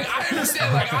cosplay? like I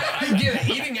understand. Like I get it.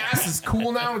 Eating ass is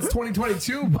cool now. It's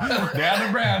 2022. But down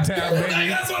to Browntown, baby.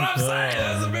 that's what I'm saying.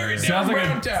 That's a very damn Sounds like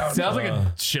Browntown. sounds like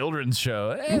a children's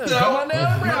show. Hey, No, come on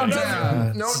down to no, it Browntown.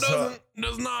 doesn't. No, it doesn't. It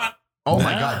does not. Oh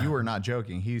my God, you were not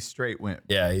joking. He straight went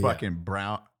fucking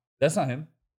brown. That's not him.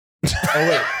 Oh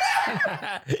wait,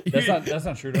 that's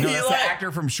not Trudeau. No, that's the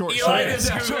actor from Short Eli Shorts.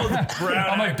 just Googled brown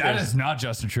I'm like, that actors. is not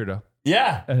Justin Trudeau.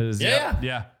 Yeah. That is, Yeah.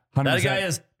 yeah. That 100%. guy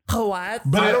is what?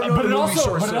 But I don't know but the it movie also,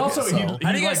 Short but it Circuit, also, so- he How do you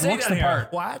like, guys say looks down the here?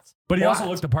 part. What? But he also What?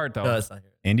 looked the part though. No, that's not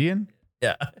here. Indian?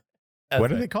 Yeah.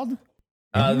 What are they called?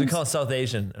 We Indians? call it South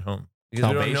Asian at home because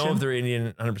we don't know Salvation? if they're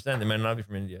Indian 100%. They might not be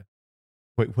from India.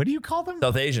 Wait, what do you call them?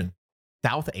 South Asian.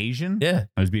 South Asian? Yeah.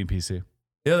 I was being PC.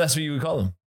 Yeah, that's what you would call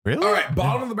them. Really? All right,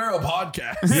 bottom of the barrel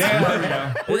podcast.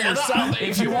 Yeah. We're South If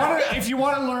Asian. you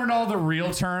want to learn all the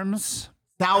real terms,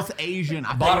 South Asian.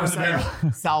 I Bottom thought you of the were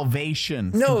saying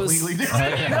Salvation. No, Completely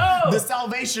different. No. The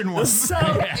Salvation one.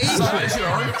 South Asian.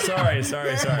 Sorry.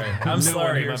 I'm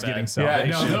sorry. My getting bad. yeah,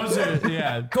 salvation. no, those are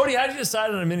yeah. Cody, how did you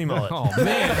decide on a mini mullet? Oh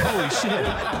man, holy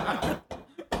shit!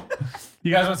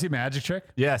 You guys want to see Magic Trick?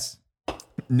 Yes. Who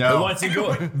No. wants to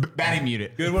go? Batty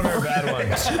muted. Good one or a bad one?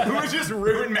 Who just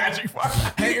ruined Magic Fire?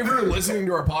 Hey, if you're listening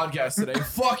to our podcast today,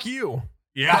 fuck you.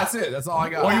 Yeah. That's it. That's all I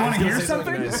got. Oh, you I wanna was gonna hear say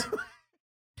something? nice.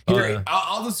 Here,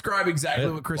 I'll describe exactly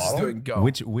what Chris is doing. Go.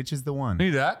 Which is the one?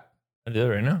 Do that. I do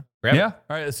it right now. Yeah. All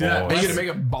right, let's do Are that. you gonna make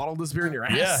a bottle disappear in your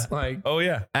ass? Yeah. Like, Oh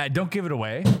yeah. Don't give it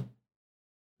away.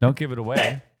 Don't give it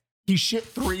away. He shit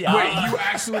 3 wait, hours. you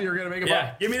actually are gonna make a Yeah.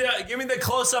 bottle? Give me the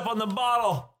close up on the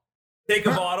bottle. Take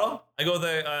a bottle. I go with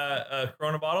a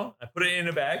Corona bottle. I put it in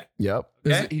a bag. Yep.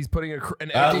 Okay. He's putting an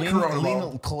empty Corona bottle.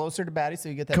 lean closer to Batty so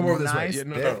you get that Come over this way. nice Yeah,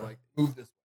 no, bit. like move this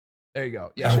way. There you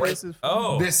go. Yeah.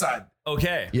 Oh. This side.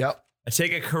 Okay. Yep. I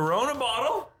take a Corona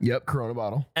bottle Yep. Corona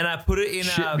bottle. and I put it in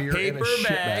Shit a beer in a paper shit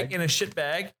bag, bag. in a shit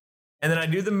bag, and then I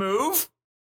do the move,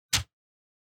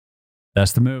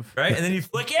 That's the move. right? And then you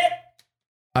flick it,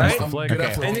 I'm flick. good Okay.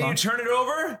 at and then flipping. you turn it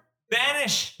over,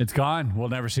 vanish. It's gone. We'll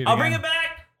never see it I'll again. bring it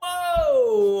back.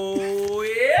 Whoa,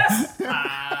 yes.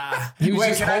 Ah. He was Wait,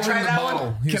 just can I holding try the that bottle.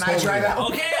 one? He was Can I holding try it. that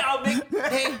one? Okay, I'll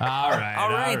make. Hey, All right. All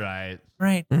right. All right.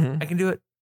 right, Mhm. I can do it.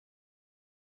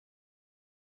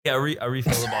 Yeah, I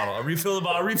refill the bottle. I refill the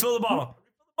bottle. I refill the bottle.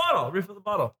 I refill the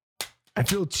bottle. I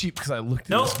feel cheap because I looked at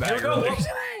No, this here bag we go. earlier.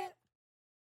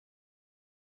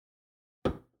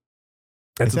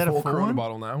 Is It's that a a full full Corona one?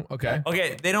 bottle now. Okay.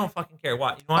 Okay, they don't fucking care.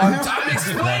 What? You want? I'm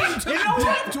explaining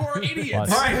to our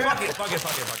idiots. All right, fuck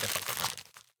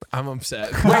it. I'm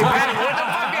upset.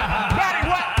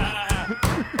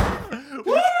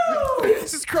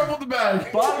 Just crumbled the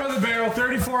bag. Bottom of the barrel,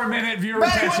 34-minute viewer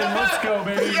retention. Let's go,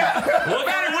 baby. Look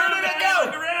around, where did it go?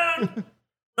 Look around.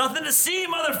 Nothing to see,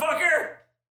 motherfucker.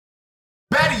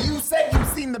 Batty, you said you've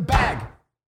seen the bag.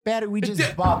 Batty, we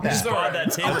just bought that. Just bought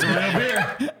that table.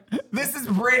 This is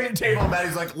Brandon table.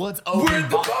 Batty's like, let's open Where'd the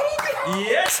box. bottle go?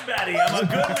 Yes, Batty. I'm a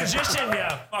good magician,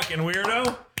 you fucking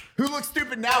weirdo. Who looks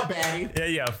stupid now, Batty? Yeah,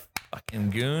 you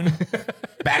fucking goon.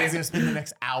 Batty's gonna spend the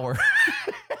next hour.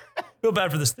 Feel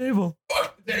bad for the stable.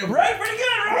 Damn. Right, pretty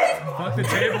good, right? Fuck the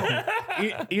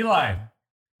table. Eli.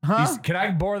 Can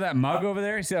I borrow that mug over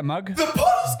there? You see that mug? The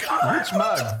bottle's gone. Which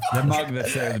mug? The mug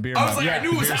that's there, the beer I mug. was like, Yeah, I knew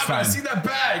the it was beer's happening. I fine. see that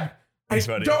bag. Thanks,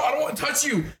 buddy. I don't want to touch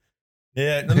you.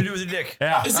 Yeah, let me do it with your dick.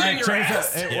 Yeah. Is All it right, in your check this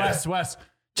ass? out. Hey, Yeah. Wes,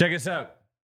 check us out.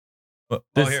 Oh,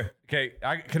 This- here. Okay,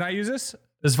 can I use this?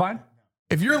 This is fine?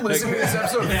 If you're listening to this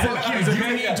episode, fuck you.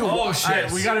 You need to wash All right,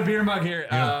 this. we got a beer mug here.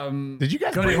 Did you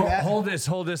guys Cody, bring that? hold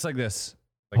this like this.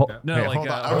 that? No, Okay, like hold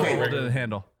on. hold Okay. it to the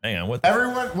handle. Hang on. What the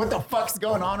Everyone, what the fuck's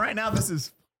going on right now? This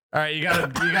is All right, you got a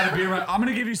beer mug. I'm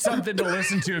gonna give you something to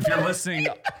listen to if you're listening.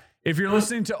 If you're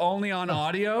listening to only on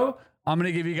audio, I'm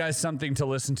gonna give you guys something to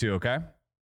listen to. Okay.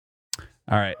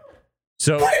 All right.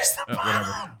 So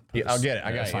whatever. I'll get it.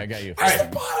 I got that's you. I fine. got you. Where's the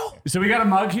bottle? So we got a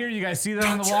mug here. You guys see that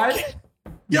on the wide?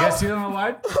 You guys see that on the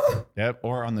wide? Yep.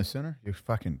 Or on the center. You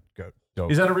fucking go.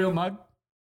 Is that a real mug?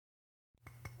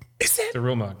 Is it? It's a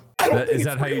real mug. Is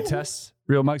that how you test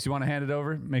real mugs? You want to hand it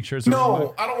over? Make sure it's a real mug.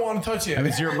 No, I don't want to touch it.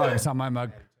 It's your mug. It's not my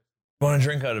mug. want to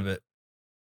drink out of it?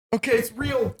 Okay, it's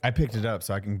real. I picked it up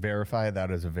so I can verify that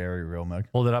is a very real mug.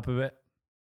 Hold it up a bit.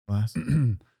 Glass.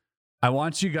 I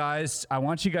want you guys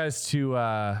to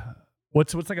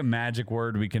what's like a magic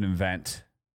word we can invent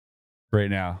right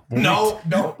now? No.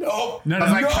 No, I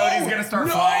was like, Cody's gonna start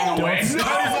flying away.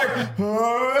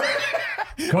 No.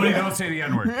 Cody, don't say the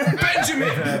N-word.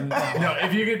 Benjamin. No,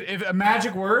 if a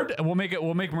magic word, we'll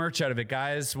make merch out of it,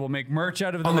 guys. We'll make merch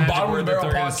out of the On the magic Bottom of word the that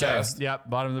Barrel they're gonna say. podcast. Yep,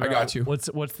 bottom of the I barrel. got you.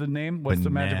 What's the name? What's the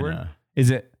magic word? Banana. Is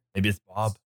it? Maybe it's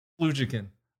Bob. Splugican.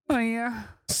 Oh yeah.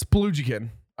 Sploogican.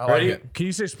 I like Ready? it. Can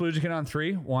you say Sploogican on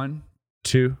 3? 1,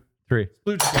 2, 3.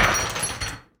 Splugican.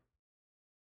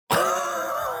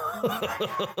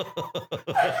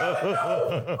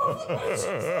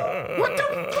 What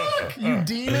the fuck, you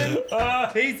demon?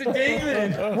 He's a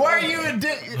demon. Why are you a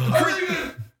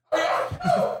demon?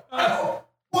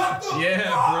 What the?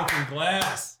 Yeah, broken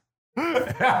glass.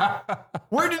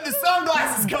 Where did the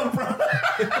sunglasses come from?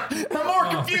 I'm more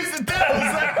confused than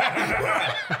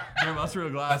that. Remember, that's real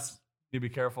glass. You be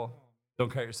careful. Don't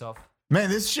cut yourself. Man,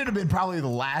 this should have been probably the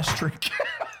last trick.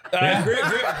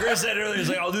 Chris said earlier, he's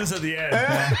like, I'll do this at the end.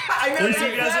 I know.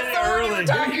 Listen, you guys did it early.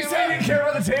 You said you didn't care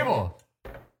about the table.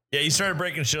 Yeah, you started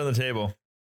breaking shit on the table.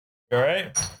 You all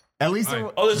right? At least.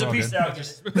 Oh, there's a piece out.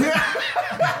 Just Follow the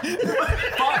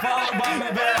bottom of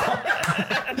the barrel.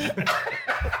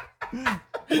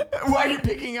 Why are you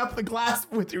picking up the glass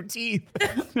with your teeth? I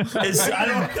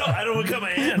don't want to cut my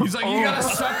hand. He's like, you gotta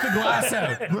suck the glass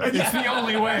out. It's the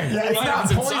only way. It's not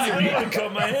I need poison. to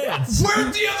cut my hands.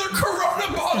 Where'd the other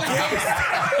Corona bottle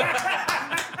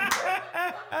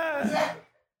go?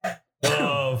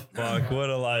 Oh fuck! What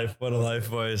a life! What a life,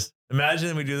 boys.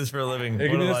 Imagine we do this for a living. Hey,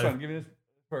 What give me a this life. one. Give me this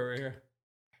part right here.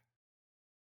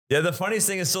 Yeah, the funniest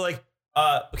thing is so like,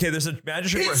 okay, there's a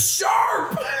magic trick. It's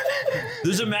sharp.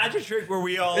 There's a magic trick where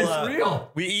we all It's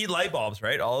real. we eat light bulbs,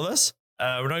 right? All of us.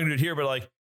 We're not gonna do it here, but like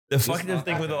the fucking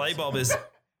thing with the light bulb is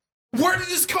Where did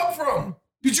this come from?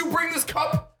 Did you bring this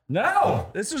cup? No,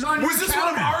 this was on your Was this one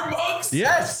of counter. our mugs?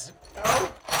 Yes.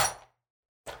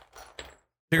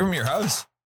 take from your house.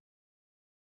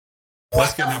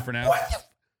 That's good enough for now. What?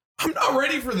 I'm not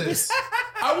ready for this.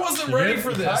 I wasn't ready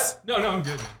for this. No, I'm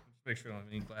good. Just make sure I don't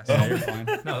have any glass. Yeah, you're fine.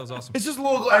 No, that was awesome. It's just a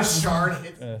little glass shard.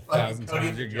 Thousand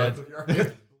times, you're good.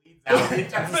 Best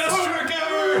trick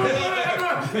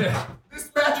ever.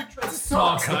 This magic trick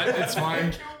Small sucks. cut. It's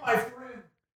fine. Kill my friend.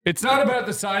 It's not about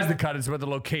the size of the cut. It's about the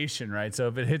location, right? So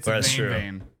if it hits That's the true.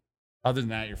 vein, other than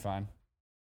that, you're fine.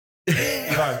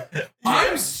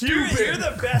 I'm stupid. You're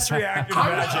the best reactor to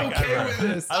I'm magic not okay ever. with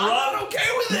this. I I'm love- not okay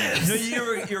with this.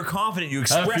 No, you're confident. You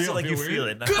express it like you feel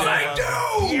it. Good, I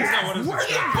do. Yes. Where'd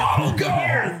the bottle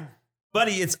go?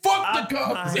 Buddy, it's Fuck the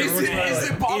cup. Is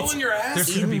it bottle in your ass?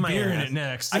 There's gonna be in my beer in ass. it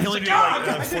next. I can only do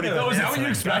like 45 Oh, is that what you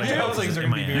minutes. expected? I was like, There's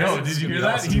gonna be beer. Yo, This did is you gonna hear be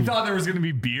that? awesome. He thought there was going to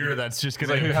be beer that's just going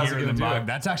like, to how's appear he in the gonna do mug. it?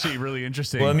 That's actually really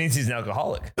interesting. Well, it means he's an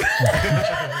alcoholic.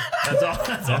 That's all.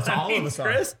 That's all it means,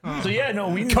 Chris. So yeah, no,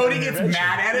 we. Cody gets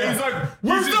mad at it. He's like,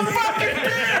 "Where's the fucking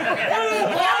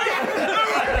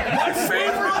my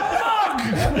favorite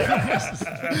mug?"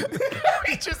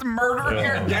 He's just murdering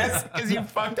your guests because you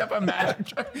fucked up a magic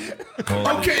trick.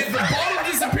 Okay, the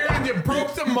bottle disappeared and you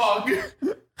broke the mug.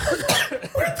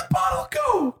 Where'd the bottle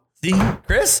go? See,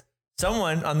 Chris.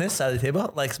 Someone on this side of the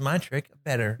table likes my trick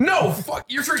better. No, fuck,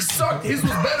 your trick sucked. His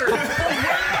was better. Where'd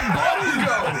the bottle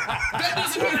go? That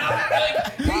doesn't mean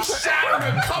like he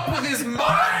shattered a cup with his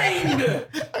mind.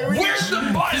 Where's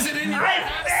the bottle? Is it in your ass?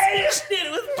 finished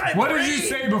it with my What did you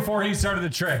say before he started the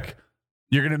trick?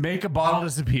 You're going to make a bottle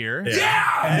disappear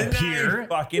Yeah. and And then appear I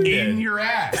fucking in did. your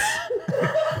ass.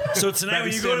 So tonight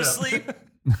when you go to sleep,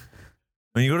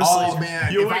 Oh,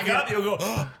 man, you'll if I wake get- up, you'll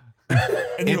go,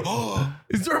 and you go,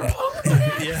 Is there a bottle?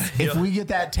 yeah. If we get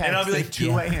that And I'll text be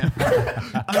at like, 2 a.m.,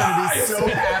 I'm gonna be so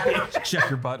happy. Check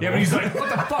your butt. Yeah, but he's like, what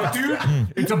the fuck, dude?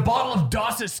 It's a bottle of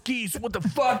Das Skis. What the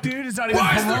fuck, dude? It's not even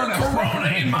Why is there a Corona.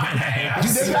 Corona in my ass?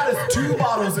 Dude, they got us 2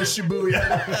 bottles of Shibuya.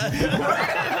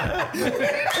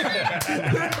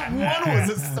 One was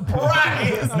a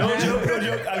surprise. No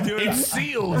joke. I'm doing It's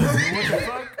sealed. What the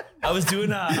fuck? I was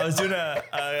doing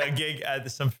a gig at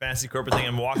some fancy corporate thing.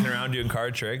 I'm walking around doing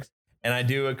card tricks, and I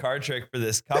do a card trick for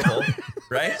this couple,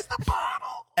 right?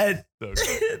 And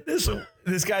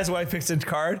this guy's wife picks a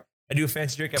card. I do a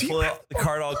fancy trick. I pull out the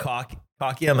card all cocky.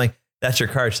 I'm like, "That's your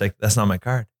card." She's like, "That's not my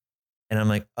card." And I'm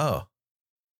like, "Oh."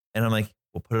 And I'm like,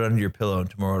 "We'll put it under your pillow, and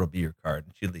tomorrow it'll be your card."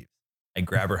 And she leaves. I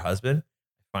grab her husband,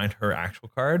 find her actual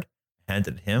card, hand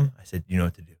it to him. I said, "You know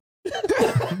what to do."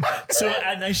 So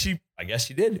at night, I guess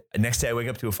she did. Next day, I wake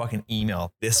up to a fucking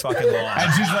email this fucking long.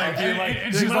 And she's like,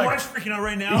 She's my wife's freaking out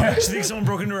right now. She thinks someone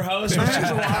broke into her house. She's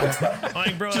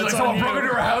like, bro, she's like, that's someone on broke you.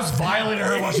 into her house, violated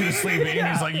her while she was sleeping. And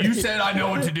he's like, you said I know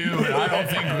what to do, and I don't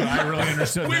think I really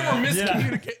understood We that. were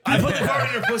miscommunicating. I put the card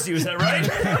in her pussy. Was that right?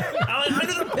 I'm like,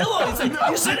 under the pillow. He's like,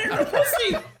 you said it in her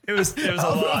pussy. It was a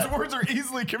lot. Those words are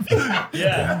easily confused.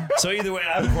 Yeah. So either way,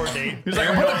 I have a court date. He's like,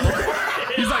 what the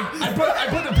He's like, I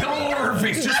put the pillow over her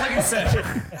face, just like he said.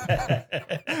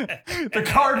 The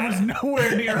card was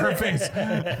nowhere near her face.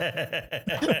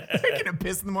 Taking a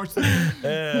piss in the morning.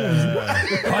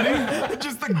 Honey,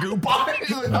 Just the goop on it.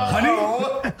 She's like,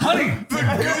 honey,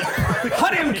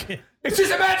 honey, it's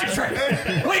just a magic trick.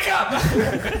 Wake up.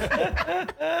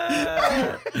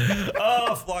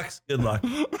 Oh, Flux, good luck.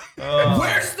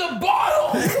 Where's the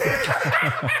bottle?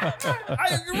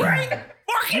 Right?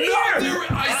 Fucking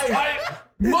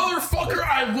Motherfucker,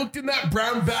 I looked in that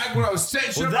brown bag when I was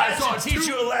setting shit up. I saw That should teach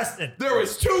two. you a lesson. There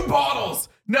was 2 bottles.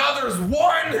 Now there's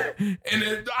 1,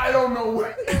 and I don't know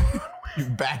where.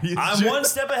 Batty. I'm one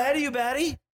step ahead of you,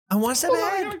 Batty. I'm one step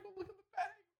ahead.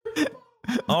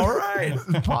 All right.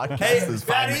 Podcast Hey, is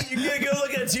fine. Batty, you get a good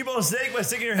look at a T-bone steak by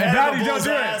sticking your head Daddy, up a don't bull's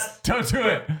do ass. it. Don't do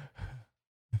it.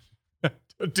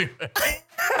 Don't do it.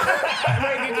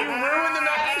 Did you ruin the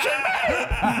magic?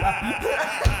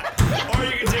 Or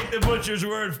you can take the butcher's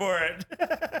word for it.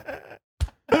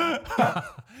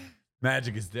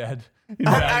 Magic is dead.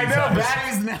 I know,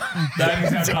 Batty's now.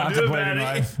 Batty's now Don't do it, contemplating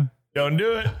Batty. life. Don't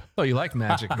do it. Oh, you like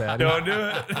magic, Batty? Don't do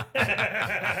it.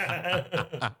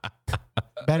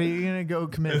 Batty, you gonna go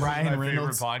commit This is Ryan my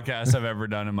Reynolds? favorite podcast I've ever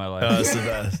done in my life. It's the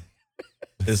best.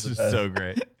 It's This is so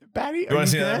great. Batty, You are want you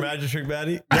to see another good? magic trick,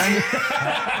 Batty?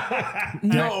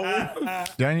 No.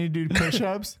 Do I need to do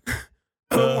push-ups?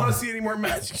 I don't want to see any more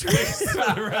magic tricks.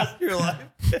 For the rest of your life.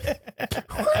 What the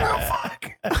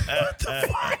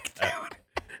fuck, dude?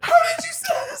 How did you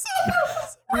set this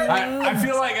up? I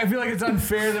feel like it's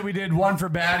unfair that we did one for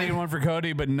Batty and one for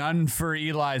Cody, but none for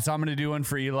Eli. So I'm gonna do one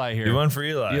for Eli here. Do one for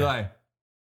Eli. Eli.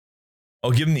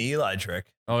 Oh, give him the Eli trick.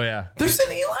 Oh yeah. There's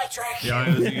an Eli trick.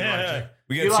 Yeah.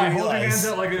 We got Eli, two hold your hands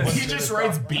Elis. out like this. He just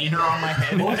writes beaner on my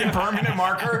head. Hold your permanent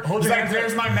marker. Hold He's your like, hands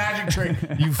there's my magic trick.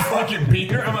 You fucking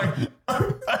beaner. I'm like,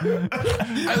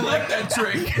 I like that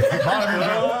trick. Like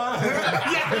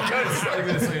this, like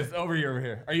this. Over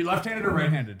here. Are you left-handed or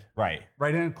right-handed? Right.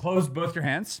 Right-handed. Close both your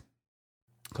hands.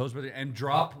 And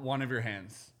drop one of your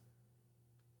hands.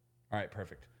 All right,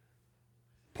 perfect.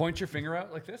 Point your finger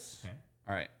out like this. Okay.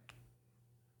 All right.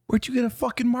 Where'd you get a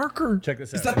fucking marker? Check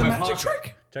this out. Is that the My magic pocket.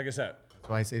 trick? Check this out. that's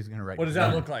why I say he's gonna write. What does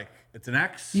that look like? It's an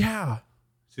X. Yeah.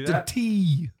 See The that?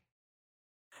 T.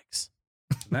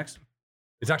 Next.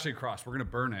 It's actually a cross. We're gonna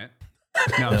burn it.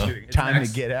 No, I'm just kidding. It's an Time X.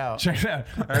 to get out. Check it out.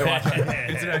 All right, watch.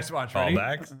 It's an X. Watch. Ready?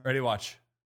 Callbacks. Ready? Watch.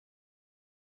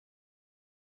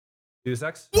 See this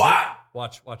X? What?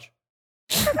 Watch. Watch.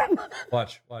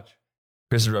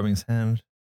 Chris is rubbing his hand.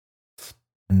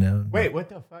 No. Wait, what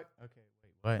the fuck? Okay,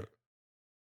 wait, what?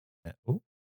 Ooh.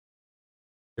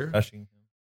 Touching him.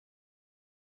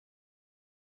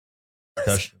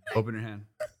 Touch him. Open your hand.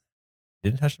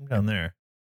 Didn't touch him down there.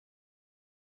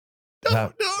 No,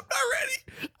 I'm not ready.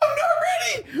 I'm not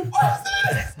ready. What is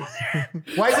this?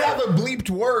 Why does it have a bleeped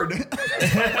word? What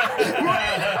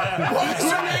is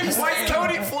your name? Why is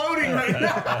Cody floating right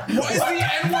now? What is the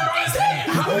N word on his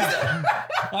hand? How is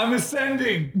that? I'm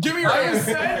ascending. Give me your I'm hand.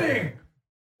 ascending.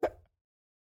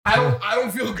 I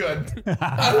don't feel good.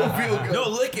 I don't feel good. No,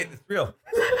 lick it. It's real.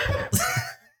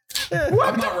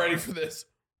 I'm not ready for this.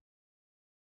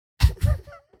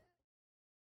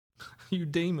 You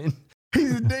demon.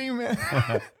 He's a demon.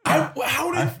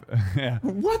 How did? Yeah.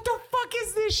 What the fuck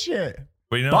is this shit?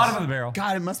 But you know, Bottom of the barrel.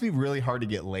 God, it must be really hard to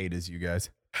get laid as you guys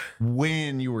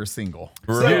when you were single.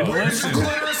 Dude, Where's the listen.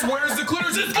 clitoris? Where's the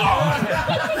clitoris? It's gone.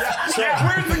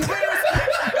 Where's the clitoris?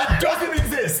 It doesn't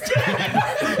exist.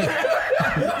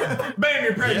 Bam,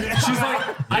 you're pregnant. She's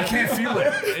like, I can't feel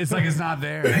it. It's like it's not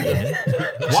there.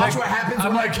 Watch what happens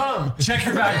when I come. Check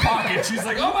your back pocket. She's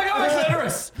like, oh my god, my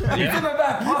clitoris. It's in my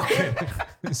back pocket.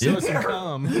 So some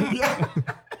cum. Yeah.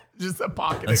 Just a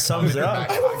pocket. that sums it up.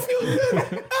 I don't feel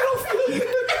good. I don't feel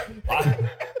good.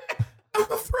 I'm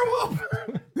gonna throw up.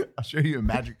 I'll show you a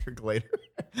magic trick later.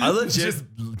 I legit,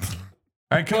 All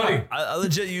right, Cody. I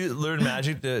legit learned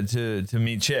magic to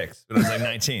meet chicks when I was like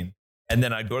 19. And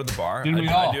then I'd go to the bar, Didn't we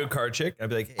I'd all? do a card trick. I'd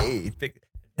be like, hey,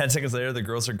 10 seconds later, the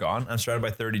girls are gone. I'm surrounded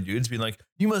by 30 dudes being like,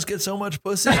 you must get so much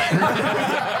pussy. I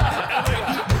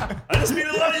just meet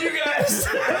a lot of you guys. A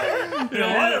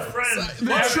lot of friends. The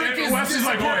trick is Wes is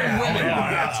like, oh disappearing yeah. women.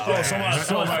 Oh,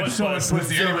 so much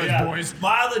pussy. Anyways, boys.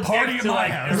 Mild Party dick in to my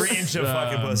like house. every inch of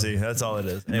fucking pussy. That's all it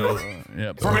is. Anyways.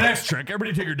 Yeah. For my next trick,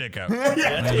 everybody take your dick out. I'm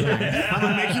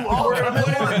gonna make you all come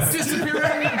at once.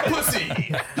 Disappearing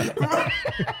pussy.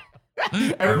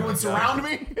 Everyone surround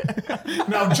me.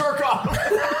 Now jerk off.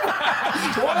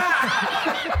 All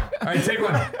right, take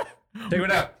one. Take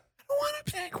one out. I don't want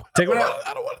to take one. Take one out.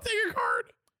 I don't want to take a card.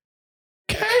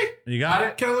 Okay. You got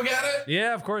it? Can I look at it?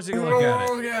 Yeah, of course you I can don't look want at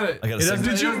to it. look at it. I gotta It doesn't-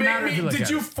 say, Did you matter make if you me? look Did at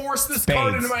you it. force this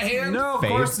card into my hand? No, of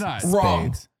course not.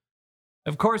 Wrong.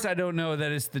 Of course I don't know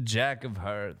that it's the Jack of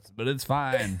Hearts, but it's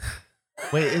fine.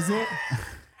 Wait, is it?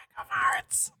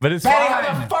 But it's Patty, fine.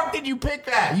 how the fuck did you pick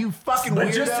that? You fucking But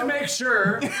weirdo. just to make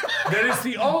sure that it's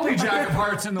the only Jack of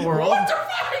Hearts in the world,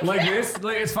 like this,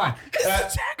 like it's fine.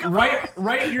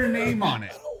 Write your name on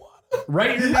it.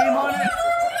 Write your name on it.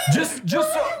 Just so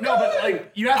no, but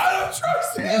like you have. I don't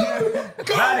trust you.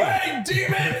 Go away,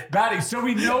 demon. Batty, so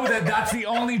we know that that's the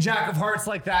only Jack of Hearts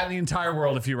like that in the entire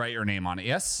world if you write your name on it,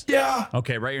 yes? Yeah.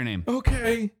 Okay, write your name.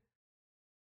 Okay.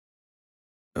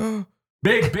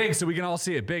 Big, so we can all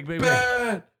see it. Big.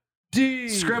 Bad. D.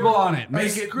 Scribble on it.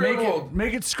 Make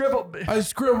it scribble. I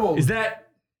scribbled. Is that?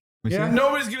 Yeah.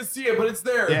 Nobody's gonna see it, but it's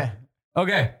there. Yeah.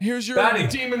 Okay. Here's your Batty.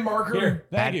 demon marker. Here,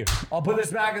 thank you. I'll put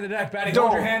this back in the deck. Batty, Don't.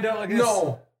 hold your hand out like this.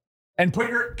 No. And put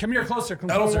your, come here closer, come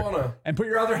I don't closer. wanna. And put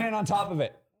your other hand on top of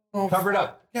it. Oh, Cover it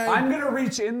up. okay. I'm going to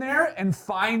reach in there and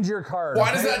find your card. Why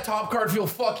okay? does that top card feel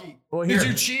fucky? Well, Did here.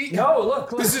 you cheat? No, look.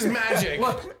 This is magic.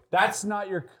 Look, that's not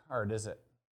your card, is it?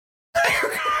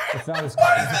 It's not his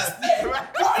card.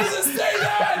 Why does it say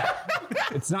that?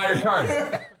 It's not your card.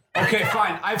 Okay,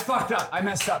 fine. I fucked up. I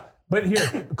messed up. But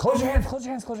here, close your hands.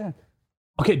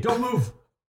 Okay, don't move.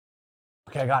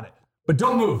 Okay, I got it. But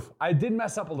don't move. I did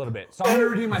mess up a little bit. So I'm going to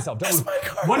redeem myself. Don't move.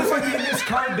 What if I made this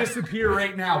card disappear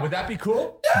right now? Would that be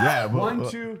cool? Yeah. well, 1,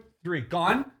 2, 3.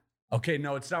 Gone? Okay,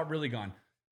 no, it's not really gone.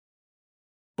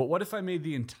 But what if I made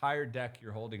the entire deck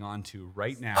you're holding on to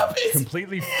right now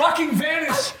completely fucking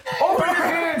vanish? Open your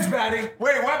hands, Batty.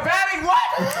 Wait, what? Batty, what?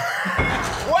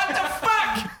 What the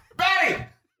fuck? Batty!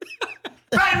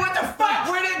 Batty, what the fuck?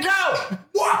 Where did it go?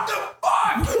 What the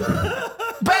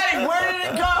fuck? Batty, where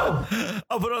did it go?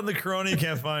 I'll put on the Corona you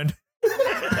can't find.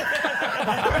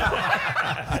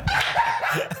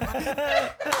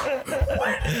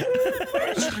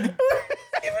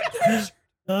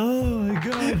 Oh my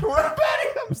god. What, Batty?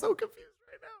 I'm so confused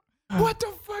right now. What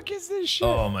the fuck is this shit?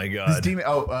 Oh my This god. demon.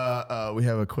 Oh, we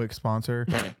have a quick sponsor.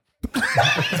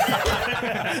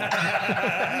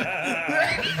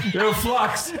 Yo,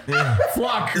 Flux.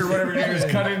 Fluck or whatever your name is,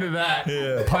 cut into that.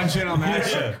 Yeah. Punch in on that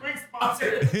shit. Quick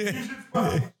sponsor.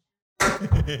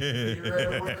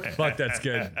 Fuck, that's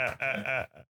good.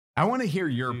 I want to hear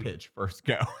your pitch first.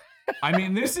 Go. I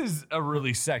mean, this is a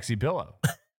really sexy pillow.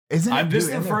 Isn't it? This is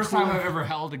Dude, the isn't it first cool? time I've ever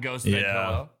held a ghost bed Yeah.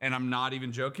 pillow, and I'm not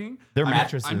even joking. Their I'm-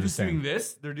 mattresses I'm are just the same. doing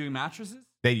this. They're doing mattresses.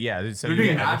 They're They're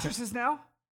doing mattresses now.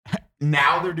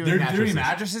 Now they're doing They're mattresses. doing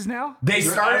mattresses now. They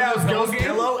They're started out as adding a ghost pillow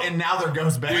game? pillow and now they're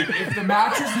ghost bed. If the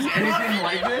mattress is anything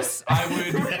like this, I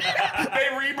would. They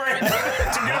rebranded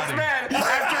it to ghost bed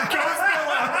after ghost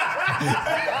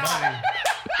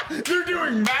pillow. They're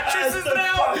doing mattresses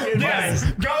now. Yes,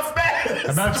 ghost bed.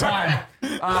 About time.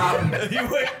 You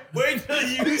wait till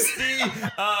you see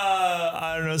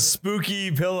I don't know, spooky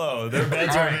pillow. Their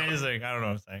beds are amazing. I don't know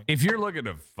what I'm saying. If you're looking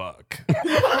to fuck,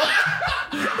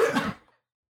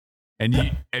 and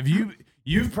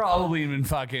you've probably been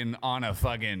fucking on a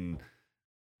fucking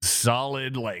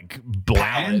solid like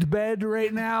bland bed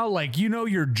right now, like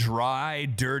your dry,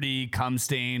 dirty, cum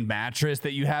stained mattress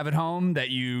that you have at home that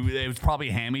it was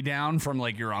probably hand me down from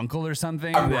like your uncle or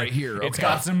something. I'm right here, It's okay.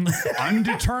 got some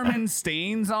undetermined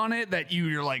stains on it that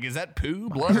you're like, is that poo,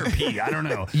 blood, or pee? I don't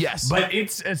know. Yes. But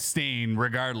it's a stain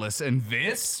regardless. And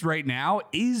this right now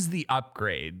is the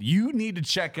upgrade. You need to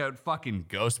check out fucking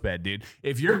Ghost Bed, dude.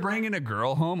 If you're bringing a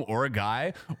girl home or a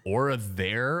guy or a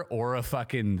there or a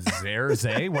fucking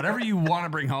zerze, whatever you want to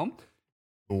bring home,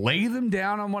 lay them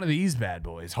down on one of these bad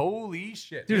boys. Holy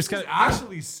shit. Dude, It's it's got-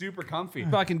 actually super comfy.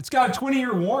 It's got a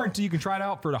 20-year warranty. You can try it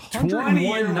out for 20-year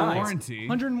 101 nights. warranty.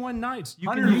 101 nights. You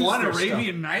can 101 use this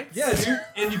Arabian stuff. Nights? Yes,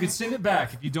 and you can send it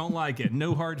back if you don't like it.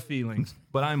 No hard feelings,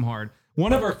 but I'm hard.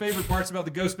 One of our favorite parts about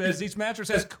the Ghost Bed is each mattress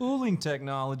has cooling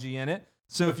technology in it.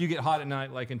 So if you get hot at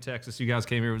night, like in Texas, you guys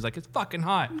came here, it was like, it's fucking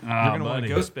hot. You're going to want a buddy.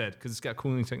 Ghost Bed because it's got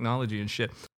cooling technology and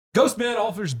shit. Ghost Bed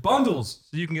offers bundles,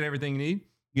 so you can get everything you need.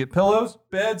 You get pillows,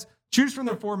 beds, choose from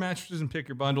their 4 mattresses and pick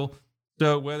your bundle.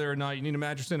 So whether or not you need a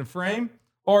mattress in a frame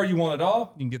or you want it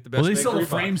all, you can get the best. Will they bang sell for the your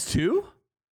buck. frames too?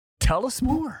 Tell us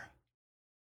more.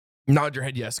 Nod your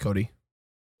head yes, Cody.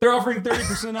 They're offering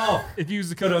 30% off if you use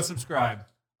the code unsubscribe.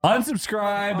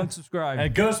 Unsubscribe Unsubscribe.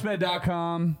 at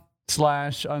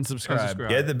ghostbed.com/unsubscribe.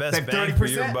 Get the best Like bang for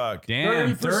your 30%? buck.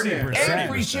 Damn, 30%. 30%. And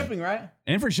free shipping, right?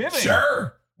 And for shipping.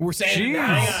 Sure. We're saying it now.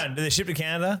 Hang on. Do they ship to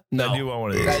Canada? No. I do want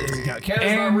one of these. That doesn't count.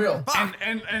 Canada's not real.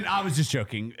 And I was just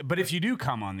joking. But if you do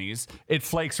come on these, it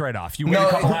flakes right off. You wait a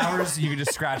couple hours, you can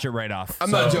just scratch it right off.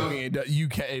 I'm not joking.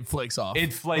 It flakes off.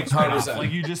 It flakes right off. 100%.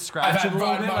 Like you just scratch it a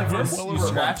little bit like this. Will You or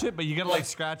scratch it, but you gotta like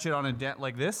scratch it on a dent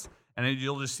like this, and then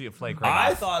you'll just see it flake right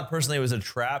I off. thought personally it was a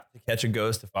trap to catch a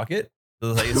ghost to fuck it.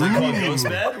 So it's like called ghost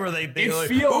bed where they like, feels-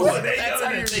 "Ooh, there you that's go,"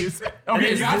 how and you're they-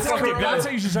 Okay, and that's they how, fucking that's go.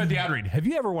 how you should start the ad read. Have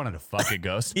you ever wanted to fuck a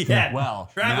ghost? Yeah. Well,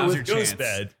 Travel now's with your ghost chance.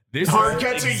 bed. This Hard is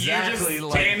catching exactly you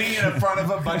just like standing in front of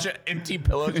a bunch of empty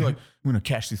pillows. You're like, I'm gonna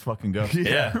catch these fucking ghosts.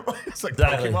 Yeah. It's like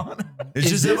Exactly. Pokemon. It's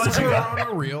just a bunch of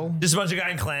Corona real? just a bunch of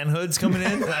guy in clan hoods coming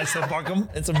in, and I still fuck them.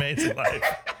 It's amazing life.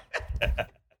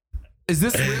 Is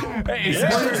this real? Hey, Yeah.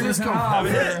 Where does this come from?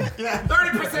 Yeah,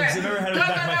 30%. Have you ever had it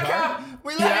back my car?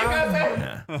 We love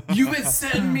you, Guthrie. You've been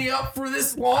setting me up for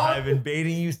this long? I've been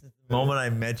baiting you since the moment I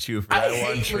met you for I that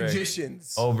one hate trick.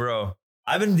 magicians. Oh, bro,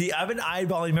 I've been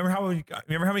eyeballing. Remember how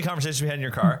many conversations we had in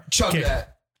your car? Chug Okay,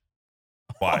 that.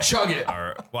 Why? Chug it.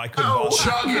 Or, well, I couldn't. Oh,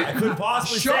 possibly, chug it. I couldn't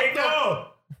possibly Shut say the- no.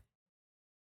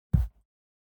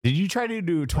 Did you try to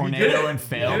do a tornado and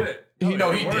fail? He did.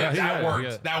 Yeah, That yeah, worked.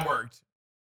 yeah. That worked.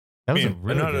 That was I a mean,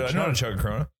 really I know good how to chug. chug a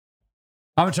Corona.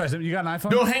 I'm gonna try something. You got an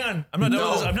iPhone? No, hang on. I'm not done No.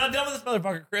 with this. I'm not done with this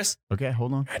motherfucker, Chris. Okay,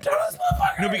 hold on.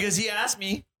 No, because he asked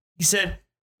me. He said,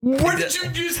 What did you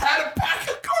just had a pack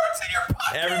of cards in your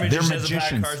pocket? "Every They're magician has a pack of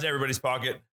magicians. cards in everybody's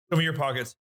pocket. Show me your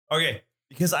pockets." Okay,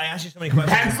 because I asked you so many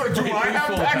questions. That's what do I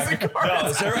have packs of No,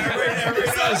 cards? so everybody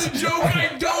That's knows. a joke.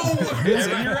 I don't.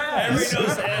 Everybody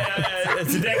knows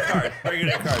it's a deck card,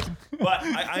 regular deck cards. But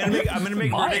I'm gonna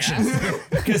make predictions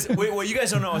because what you guys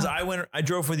don't know is I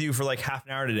drove with you for like half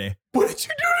an hour today. What did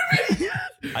you do to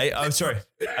me? I'm sorry.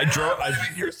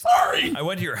 You're sorry. I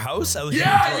went to your house. I was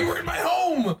Yeah, you were in my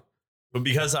home. But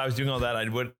because I was doing all that, I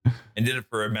went and did it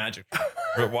for a magic trick.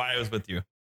 For why I was with you.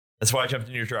 That's why I jumped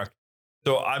in your truck.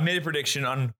 So I made a prediction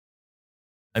on.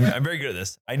 I'm very good at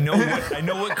this. I know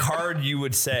what card you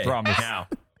would say now.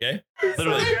 Okay,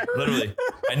 literally.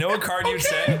 I know what card you would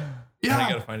say. Yeah. I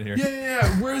gotta find it here. Yeah.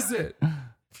 Where is it? No.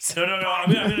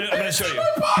 I'm gonna show you.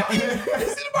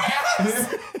 It's in my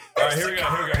house. All right, here we go.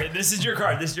 Here, this is your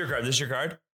card. This is your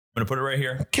card. I'm gonna put it right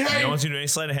here. Okay. No one's gonna do any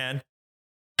sleight of hand.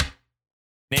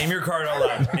 Name your card out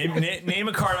loud. Name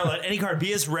a card out loud. Any card.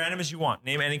 Be as random as you want.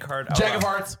 Name any card out Jack loud. of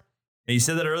Hearts. And you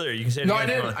said that earlier. You can say it No, again I if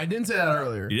you didn't. want. I didn't say that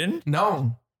earlier. You didn't?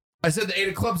 No. I said the 8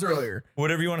 of clubs earlier.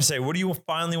 Whatever you want to say. What do you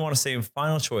finally want to say in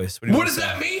final choice? Do you What want does to say?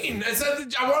 that mean? I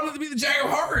said I wanted to be the Jack of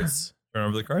Hearts. Turn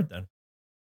over the card then.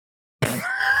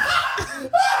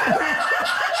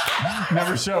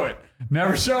 Never show it.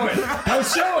 Never show it. Don't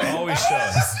show it. Always show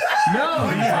it. No,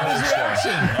 you have his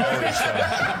reaction. Always show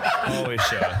it. Always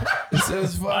show it. It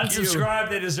says fuck you. Unsubscribe.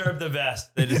 They deserve the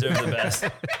best. They deserve the best.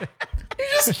 You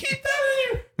just keep that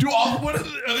in here. Do all what are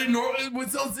the other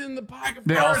what's else in the pack of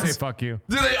They all cards? say fuck you.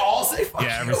 Do they all say fuck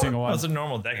Yeah, every you? single one. That's a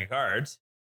normal deck of cards.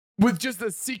 With just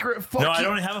a secret fuck No, you? I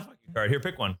don't have a fuck you card. Here,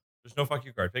 pick one. There's no fuck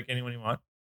you card. Pick anyone you want.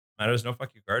 There's no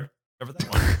fuck you card. Except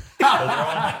for that one.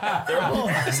 They're all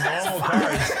normal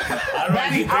cards. I don't know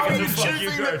if you how pick are a you fuck you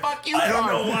choosing card. the fuck you I don't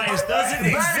card? know why it doesn't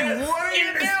exist. What are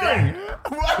you doing?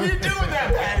 Why are you doing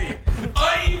that, Patty?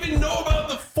 I even know about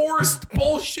the forced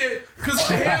bullshit because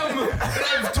of him. And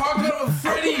I've talked about it with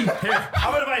Freddie. Here, how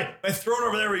about if I throw it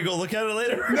over there where you go look at it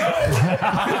later?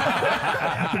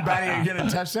 Patty, are you gonna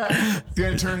touch that? It's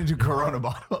gonna turn into a Corona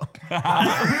bottle.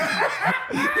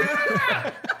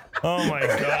 Oh my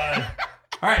god.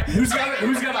 All right, who's got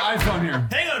an iPhone here?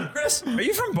 Hang on, Chris. Are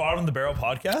you from Bottom of the Barrel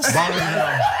podcast?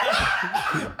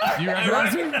 You I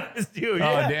recognize me? recognized you. Oh,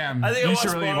 yeah. damn. I think You I should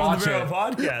watched really Bottom of watch the Barrel it.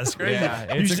 podcast. Crazy.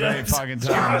 Yeah, You it's a should- great fucking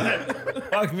time.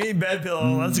 Fuck me, bed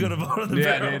pillow. Let's go to Bottom of the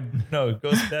Yeah, Barrel. dude. No,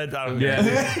 Ghost Bed. I don't know. Yeah,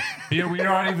 dude. Yeah, we're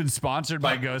not even sponsored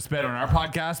by GhostBed on our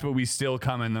podcast, but we still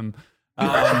come in them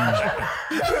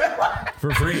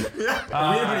for free. We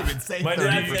haven't even say My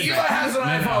dad 30%. said Eva has an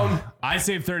iPhone. I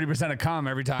save 30% of cum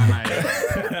every time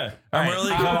I. I'm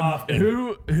really off.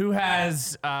 Who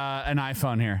has an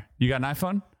iPhone here? You got an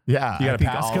iPhone? Yeah, You got I a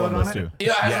think all passcode of on us it? do.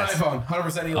 Yeah, I have an iPhone.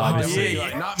 100% Eli. Obviously.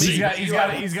 Eli, not me. He's got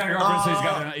a girlfriend,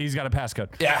 so he's got a passcode.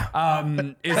 Yeah.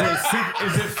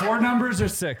 Is it 4 numbers or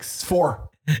 6? 4.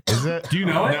 Is it? Do you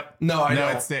know it? No, I No, know.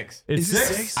 it's 6. It's Is it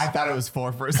 6. 6? I thought it was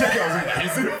 4 for a second. I was like,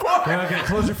 is it 4? Okay,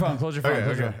 close your phone. Close your phone. Okay,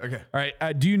 close your okay, phone. okay. All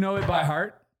right. Do you know it by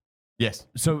heart? Yes.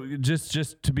 So just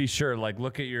to be sure, like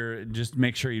look at just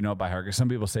make sure you know it by heart. Because some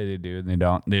people say they do and they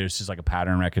don't. There's just like a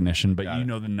pattern recognition, but you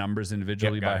know the numbers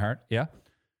individually Yep, got by it. heart. Yeah.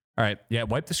 All right. Yeah.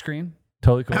 Wipe the screen.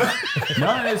 Totally cool.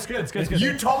 No, it's good. It's good. It's good.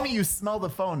 You told me you smell the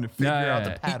phone to figure Yeah, out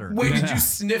yeah, the pattern. Wait, did you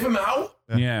sniff him out?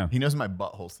 Yeah. He knows my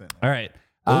butthole scent. All right.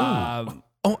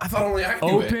 Oh, I thought only I could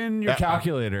do it. Open your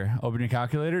calculator. Open your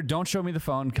calculator. Don't show me the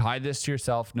phone. Hide this to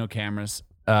yourself. No cameras.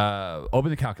 Open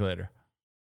the calculator.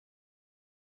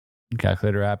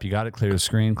 Calculator app. You got it. Clear the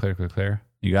screen. Clear.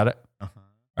 You got it? Uh-huh.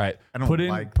 All right. I don't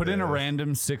Put in a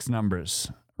random 6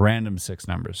 numbers. Random 6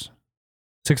 numbers.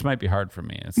 6 might be hard for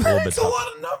me. It's a little bit It's tough. a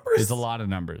lot of numbers. It's a lot of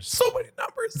numbers. So many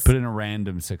numbers. Put in a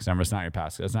random 6 numbers. It's not your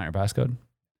passcode. It's not your passcode. All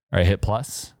right. Hit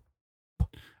plus.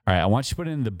 All right, I want you to put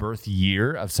in the birth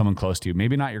year of someone close to you.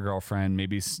 Maybe not your girlfriend,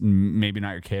 maybe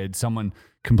not your kid, someone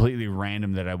completely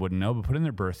random that I wouldn't know, but put in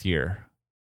their birth year.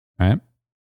 All right?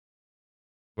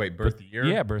 Wait, birth year?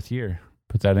 Yeah, birth year.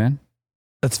 Put that in.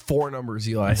 That's 4 numbers,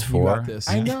 Eli. That's You 4. got this.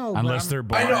 I know. Unless they're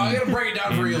born. I know. I got to break it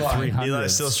down for in the Eli. 300s,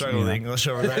 Eli's still struggling with English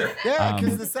over there. Yeah,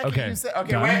 because the second okay. you said,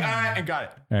 okay, Done. wait, I got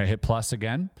it. All right, hit plus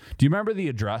again. Do you remember the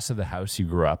address of the house you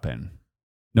grew up in?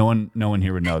 No one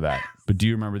here would know that. But do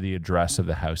you remember the address of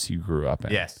the house you grew up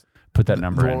in? Yes. Put that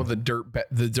number The in. one with the dirt Wait,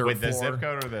 the floor. zip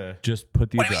code or the? Just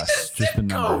put the What do you mean address. the Just the zip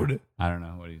number. code? I don't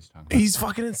know what he's talking about. He's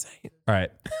fucking insane. All right.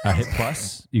 Hit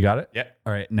plus. You got it? Yeah.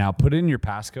 All right. Now put in your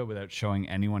passcode without showing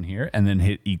anyone here and then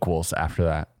hit equals after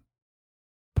that.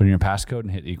 Put in your passcode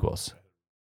and hit equals.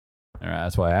 All right.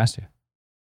 That's why I asked you.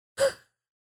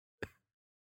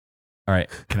 All right.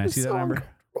 Can I see that number?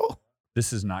 uncomfortable.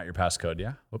 This is not your passcode,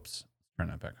 yeah? Whoops. Turn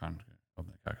that back on.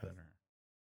 Open the calculator.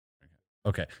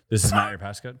 Okay. This is not your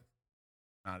passcode?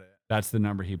 Not it. That's the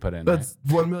number he put in. That's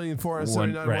right?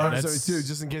 1,479,172.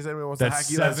 Just in case anyone wants to hack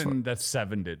That's you. that's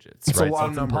 7 digits. It's a right? lot So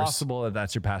of it's numbers. impossible that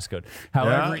that's your passcode.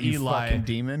 However, You Eli, fucking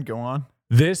demon, go on.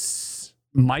 this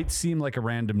might seem like a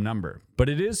random number, but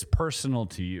it is personal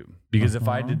to you. Because if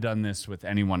I had done this with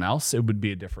anyone else, it would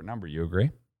be a different number. You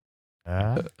agree?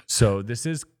 So this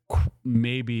is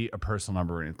maybe a personal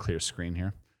number. We're in a clear screen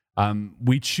here.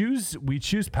 We choose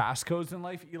passcodes in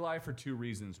life, Eli, for 2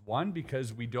 reasons. 1,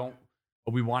 because we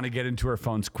want to get into our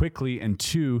phones quickly, and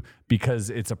 2, because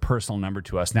it's a personal number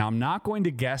to us. Now, I'm not going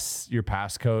to guess your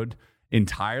passcode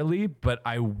entirely, but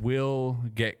I will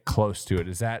get close to it.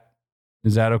 Is that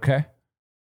okay?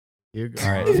 You go.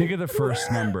 All right. Think of the first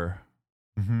number.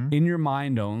 Mhm. In your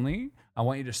mind only, I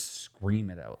want you to scream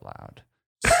it out loud.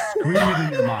 Scream it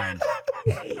in your mind.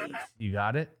 You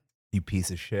got it? You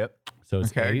piece of shit. So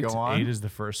it's Okay, 8. go on. 8 is the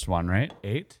first one, right?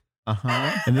 8.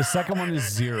 Uh-huh. And the second one is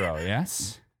 0,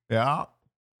 yes? Yeah.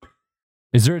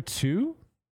 Is there a 2?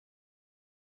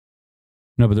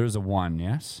 No, but there's a 1,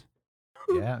 yes?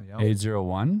 Yeah.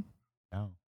 801? Yeah.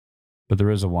 But there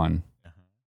is a 1. Uh-huh.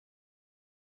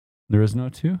 There is no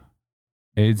 2?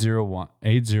 801.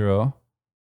 80.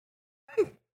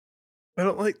 I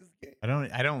don't like this game.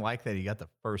 I don't like that he got the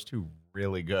first 2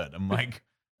 really good. I'm like,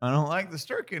 I don't like the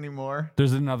Stirk anymore.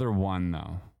 There's another 1,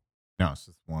 though. No, it's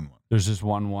just 1-1. There's just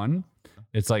 1-1.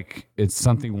 It's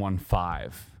something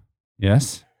 1-5.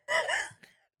 Yes?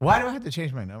 Why do I have to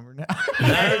change my number now?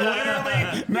 I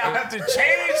literally now have to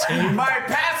change my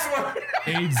password.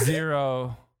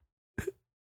 8015,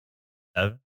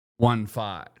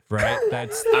 right?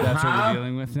 That's what we're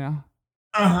dealing with now.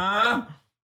 Uh-huh.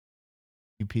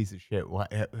 You piece of shit.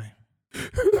 What? I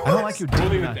don't like your We'll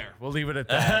leave it there. We'll leave it at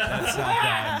that. That's not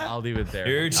bad. I'll leave it there.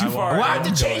 You're too I won't- far. Well, I I have to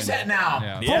won't go change in that there. now.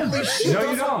 Yeah. Yeah. Holy shit.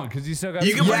 No, you don't, because you still got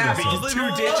You can some put numbers. your because Leave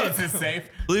 'em 2 up. digits is safe.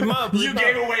 Leave 'em up. You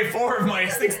gave away 4 of my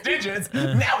 6 digits.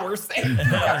 Now we're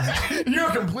safe.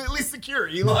 You're completely secure,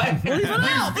 Eli. Leave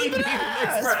it out.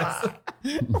 Express.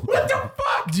 What the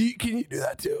fuck? Can you do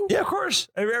that too? Yeah, of course.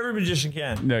 Every magician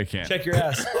can. No, you can't. Check your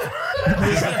ass.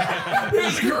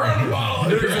 There's a Corona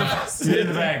bottle. It's in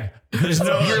the bag. There's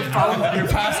no Your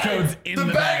passcode's in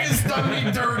The bag is done me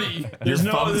dirty. There's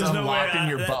no thumb's way unlocked in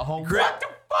your butthole. What the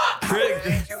fuck?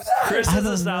 Chris has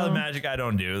a style of magic I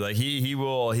don't do. Like he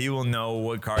will know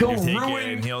what card you're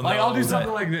taking. He'll know. I'll do that-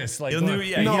 something like this. Like, He'll do. look.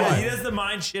 Yeah, he does the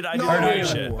mind shit. I do No. the mind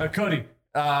shit. Cody,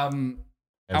 I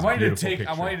That's a want you to beautiful take. I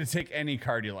picture. want you to take any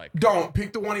card you like. Don't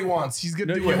pick the one he wants. He's gonna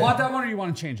No, do you it. want that one or you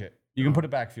want to change it? You can put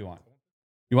it back if you want.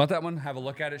 You want that one? Have a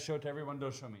look at it. Show it to everyone.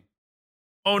 Don't show me.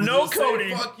 Oh no, Say, Cody!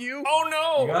 Fuck you. Oh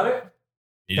no! You got it?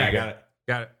 Yeah, I got it.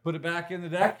 Got it. Put it back in the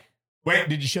deck. Wait,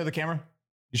 did you show the camera?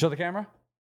 You show the camera?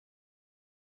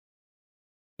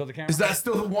 Show the camera? Is that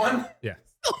still the one? Yeah.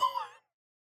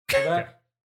 Show that.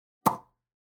 All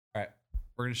right.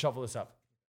 We're going to shuffle this up.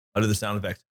 I'll do the sound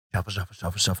effects. Okay,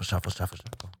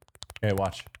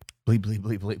 watch. Bleep, bleep,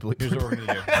 bleep, bleep, bleep. Here's what we're going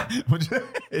to do.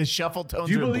 Is shuffle tones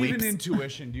Do you or believe bleeps? in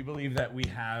intuition? Do you believe that we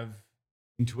have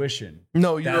intuition?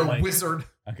 No, you're That, a like- wizard.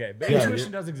 Okay, but Yeah,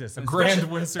 intuition does exist. A Grand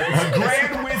wizard.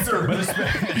 Grand wizard.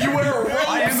 You wear a robe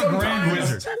I am a grand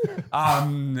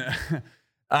sometimes. wizard.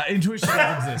 Intuition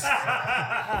does exist.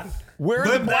 Where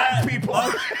are the black people?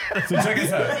 So check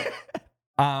this out.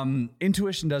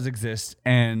 Intuition does exist,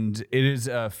 and it is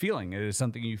a feeling. It is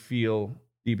something you feel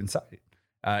deep inside.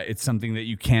 It's something that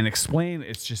you can't explain.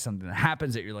 It's just something that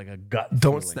happens that you're like a gut.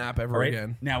 Don't feeling. snap ever All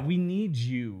again. Now we need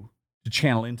you to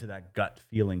channel into that gut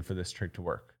feeling for this trick to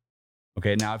work.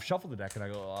 Okay, now I've shuffled the deck and I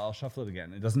go, well, I'll shuffle it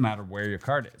again. It doesn't matter where your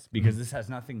card is because this has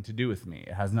nothing to do with me.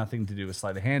 It has nothing to do with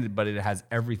sleight of hand, but it has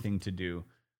everything to do with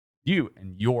you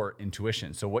and your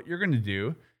intuition. So what you're going to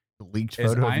do Leaked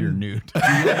is photo of your nude.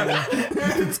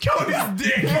 It's Cody's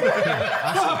dick.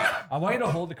 I want you to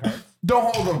hold the cards.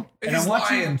 Don't hold them. And He's I want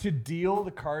lying. you to deal the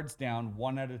cards down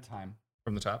one at a time.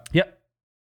 From the top. Yep.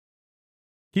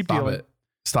 Keep Stop dealing. it.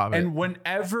 Stop it. And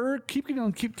whenever, keep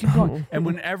going. And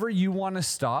whenever you want to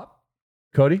stop,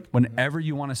 Cody, whenever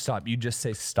you want to stop, you just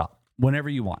say stop. Whenever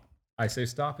you want. I say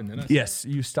stop and then I Yes,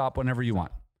 you stop whenever you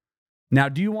want. Now,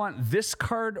 do you want this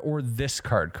card or this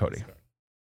card, Cody?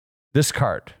 This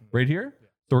card right here?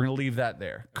 So we're going to leave that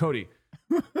there. Cody,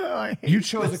 you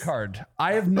chose a card.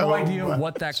 I have no idea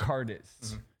what that card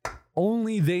is.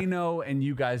 Only they know and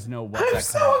you guys know what that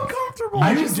So card is. uncomfortable.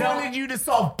 I just wanted you to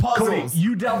solve puzzles. Cody,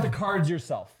 you dealt the cards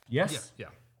yourself. Yes? Yeah.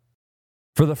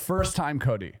 For the first time,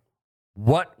 Cody,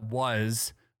 what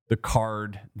was the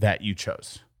card that you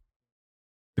chose?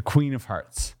 The Queen of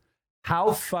Hearts.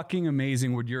 How fucking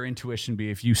amazing would your intuition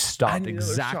be if you stopped need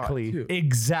another shot, too.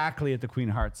 exactly at the Queen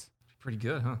of Hearts? Pretty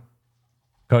good, huh?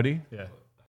 Cody? Yeah.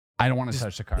 I don't want to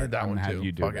touch the card. that I'm one going to have too.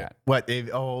 you do Fuck it. that. What?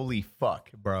 Holy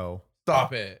fuck, bro.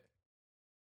 Stop it.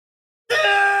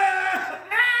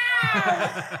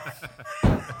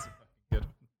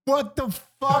 What the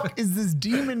fuck is this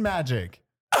demon magic?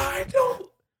 I don't.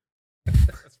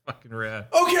 That's fucking rad.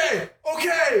 Okay,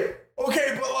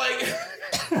 but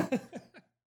like,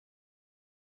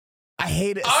 I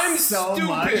hate it I'm so stupid.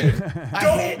 much.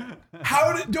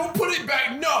 Don't put it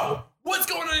back. No. What's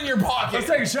going on in your pocket? Let's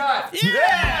take a shot.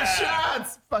 Yeah,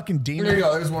 shots. Fucking demon. There you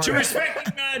go. There's one. To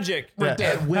respect magic. We're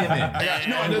dead women.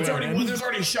 No, there's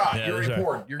already a shot. Yeah, You already there's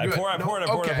poured. You're I good. poured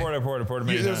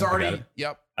many There's times. I got already. it.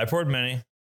 Yep. I poured many.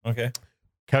 Okay.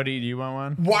 Cody, do you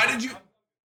want one? Why did you?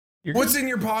 What's in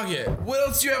your pocket? What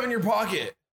else do you have in your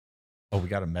pocket? Oh, we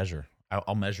got to measure.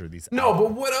 I'll measure these. No,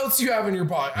 but what else do you have in your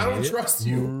pocket? I don't trust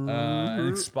you. An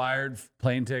expired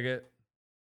plane ticket.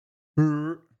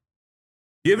 Do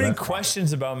you have any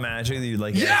questions about magic that you'd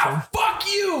like to Yeah, answer? fuck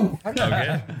you.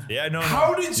 Okay. Yeah, no.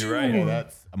 How did You're you? right. Hey,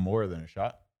 that's more than a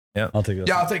shot. I'll take it.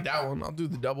 Yeah, I'll take that one. I'll do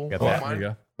the double. Got Oh, that. mine. There you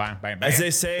go. Bang, bang, bang. As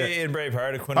they say in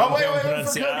Braveheart, Oh, wait, wait, wait,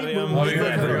 for Cody. pronunciarium. Wait,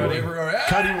 wait, wait, wait.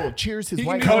 Cody will cheers his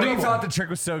white. Cody thought the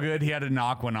trick was so good, he had to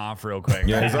knock one off real quick.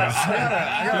 Yeah, he's like,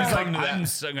 He's like, I'm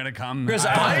still going to come. Chris,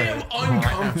 I am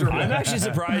uncomfortable. I'm actually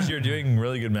surprised you're doing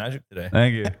really good magic today.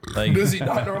 Thank you. Like, Does he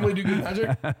not normally do good magic?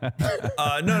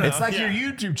 no. it's like yeah.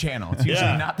 your YouTube channel. It's usually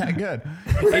Yeah. not that good.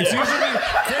 It's usually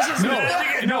Chris's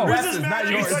magic. no, Chris's not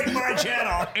magic is yours. like my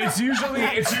channel. it's usually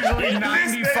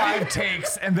 95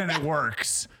 takes and then it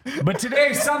works. But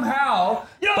today somehow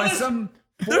by there's- some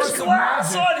There's force of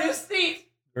glass magic, on his seat.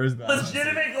 Where's that?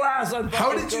 Legitimate glass on. How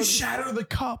fucking did you Cody. shatter the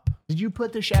cup? Did you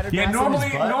put the shattered yeah, glass in normally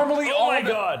his butt? normally Oh all my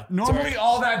that, God. normally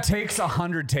all that takes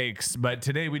 100 takes, but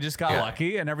today we just got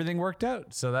lucky and everything worked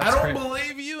out. So that's I don't great.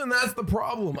 believe you, and that's the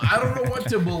problem. I don't know what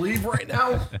to believe right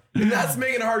now, and that's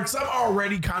making it hard because I'm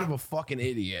already kind of a fucking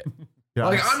idiot.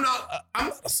 Like I'm not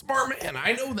a smart man.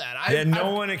 I know that. Yeah,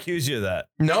 no one accused you of that.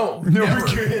 No, No never.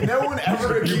 one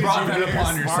ever accused you brought that of being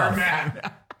upon a yourself. smart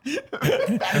man.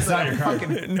 That's not your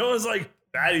fucking. No one's like,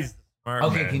 Patty's smart.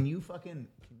 Okay, man." can you boomerang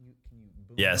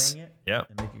Yes. it? Yep.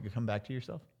 And make it come back to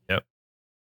yourself? Yep.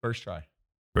 First try.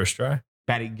 First try.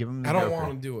 Patty, give him the I don't GoPro.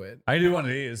 want to do it. I do one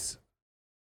of these.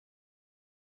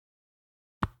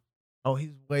 Oh,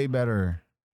 he's way better.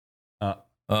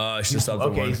 I should stop the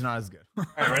Okay, one. he's not as good. All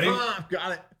right, ready?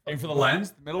 Got it. Aim for the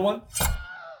lens, the middle one.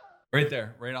 Right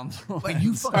there, right on the Like lens.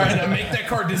 you fucking. All right, now make that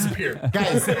card disappear.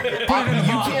 Guys, you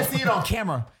can't see it on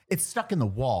camera. It's stuck in the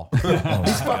wall.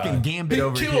 He's fucking Gambit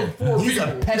over killed here. 4 He's a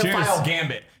people. pedophile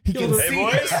Gambit. He can Hey, see.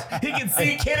 boys. He can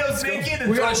see kiddos naked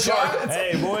and We got throw a shot. shots.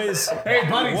 Hey, boys. Hey,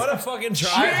 buddies. What a fucking try.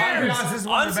 I'll be honest, this is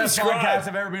one of the best Unsubscribe. podcasts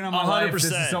I've ever been on my life. This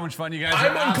is 100%. so much fun. You guys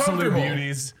I'm are absolute uncomfortable.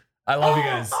 beauties. I love you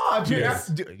guys. Oh, dude, Cheers.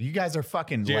 dude, you guys are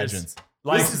fucking Cheers. legends.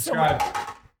 Like, This is so subscribe.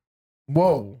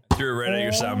 Whoa. Threw it right at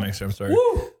your sound mixer. I'm sorry.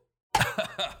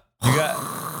 You got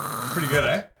pretty good,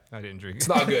 eh? I didn't drink it. It's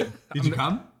not good. Did you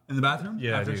come in the bathroom?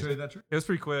 Yeah, after I dude. showed you that trick? It was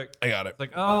pretty quick. I got it.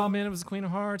 Like, oh man, it was the Queen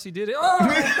of Hearts. He did it.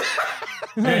 Oh!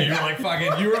 Yeah, you were like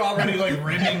fucking. You were already like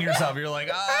rimming yourself. You're like,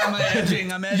 I'm edging.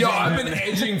 Yo, I've been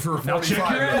edging for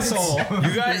 45 minutes.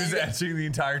 You guys, he was edging the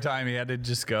entire time. He had to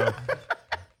just go.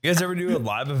 You guys ever do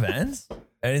live events?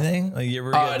 Anything? Like you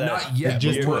ever get that? Not yet.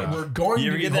 Just We're going You to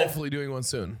ever be get that- hopefully doing one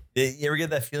soon. You ever get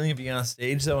that feeling of being on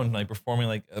stage though and like performing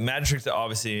like Magic Tricks are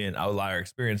obviously an outlier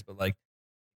experience, but like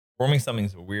performing something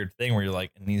is a weird thing where you're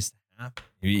like, it needs to happen.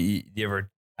 You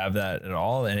ever have that at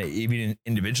all? And even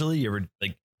individually, you ever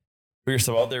like put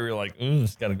yourself out there, you're like,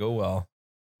 it's got to go well.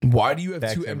 Why do you have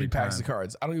Decks 2 empty every packs time. of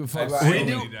cards? I don't give a fuck about We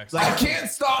any do. of you. I can't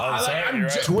stop. Oh, sorry, I'm you're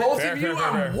right. just, both Fair, of you, fair,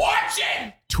 I'm fair.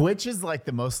 watching. Twitch is like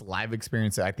the most live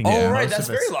experience I think. Oh, right. most That's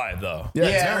of us- very live though.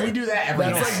 Yeah, we do that every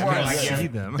That's day. like what I mean, I like, see yeah,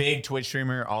 them. big Twitch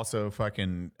streamer, also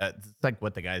fucking. It's like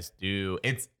what the guys do.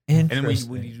 It's and then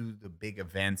when you do the big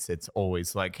events, it's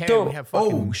always like, hey, we have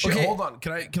fucking. Oh shit! Okay. Hold on.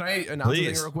 Can I announce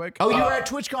something real quick? Oh, you were at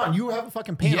TwitchCon. You have a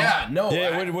fucking panel. Yeah. No.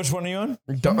 Yeah, which one are you on?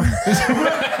 Don't.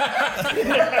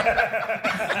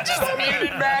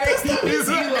 He's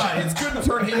Eli, it's good to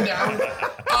turn him down.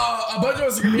 A bunch of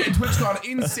us are going to be at TwitchCon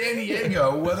in San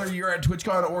Diego, whether you're at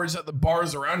TwitchCon or just at the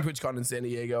bars around TwitchCon in San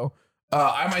Diego.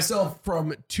 I myself,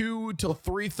 from 2 till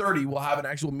 3:30, will have an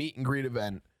actual meet and greet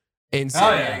event in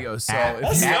San Diego. So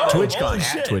if you at dope. TwitchCon. Holy At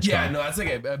shit. TwitchCon. yeah, no, that's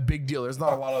like a big deal. There's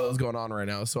not a lot of those going on right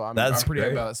now, so I'm That's pretty hyped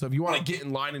great. about it. So if you want to get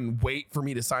in line and wait for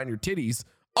me to sign your titties,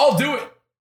 I'll do it.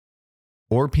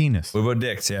 Or penis. What about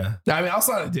dicks? Yeah. I mean, I'll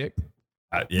sign a dick,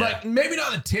 Yeah. but maybe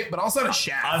not a tip, but I'll sign a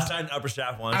shaft. I've signed upper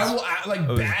shaft once. I will like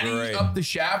was batting great. up the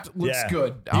shaft looks Yeah.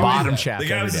 good. Bottom I'll- shaft. The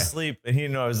guy every was day. asleep and he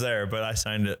didn't know I was there, but I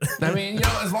signed it. I mean,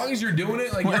 as long as you're doing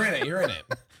it, like you're in it. You're in it.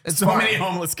 It's So fine. many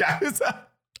homeless guys.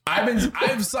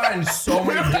 I've signed so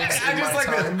many dicks in my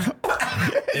time.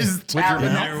 Just tapping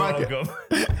that You're fucking- welcome.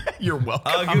 You're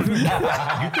welcome. Oh, good for you.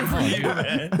 Good for you,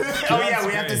 man. Oh yeah,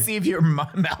 we have to see if your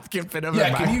mouth can fit over. Yeah,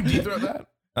 the can mic. you deep throat that?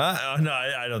 No,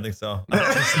 I don't think so.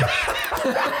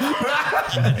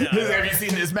 Have you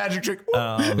seen this magic trick?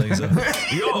 I don't think so.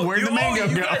 Yo, Where'd the mango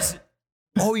you go? guys-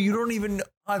 Oh, you don't even know.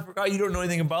 I forgot you don't know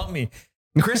anything about me.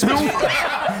 Chris was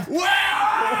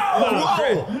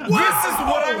Whoa! This is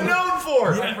what I'm known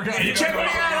for. Yeah, Check me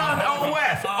out on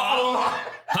OS.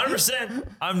 100%.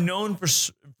 I'm known for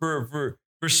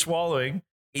swallowing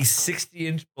a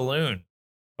 60-inch balloon.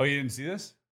 Oh, you didn't see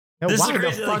this? This is Why the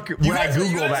crazy, fuck like, would you I guys- you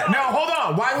Google guys- that? No, hold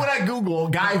on. Why would I Google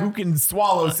a guy who can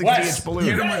swallow 60-inch balloon?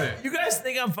 You guys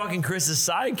think I'm fucking Chris's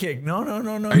sidekick? No. No,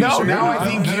 now I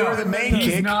think you're the main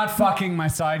He's kick. not fucking my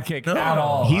sidekick at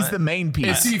all. He's the main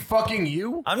piece. Is he fucking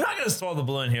you? I'm not gonna swallow the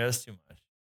balloon here. That's too much.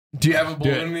 Do you have a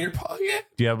balloon in your pocket?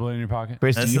 Do you have a balloon in your pocket?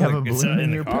 Chris, do That's you have a like- it's balloon in in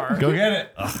the your car. pocket? Go get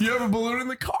it. You have a balloon in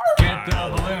the car? Get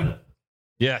the balloon.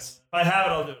 Yes. If I have it,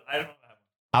 I'll do it. I don't have it.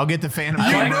 I'll get the Phantom.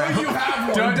 You Trainer. know you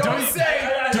have one. Don't say.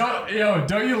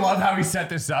 Don't you love how he set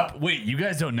this up? Wait, you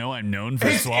guys don't know I'm known for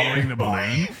swallowing the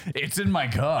balloon? It's in my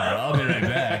car. I'll be right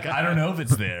back. I don't know if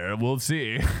it's there. We'll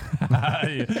see.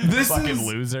 This fucking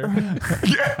loser.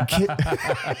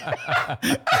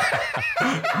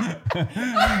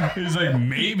 He's like,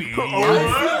 maybe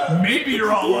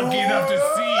you're all lucky enough to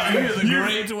see the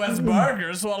great Wes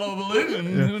Barker swallow a balloon.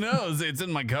 Who knows? It's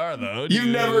in my car though. You've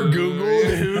never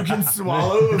Googled who can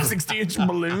swallow 60-inch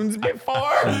balloons before?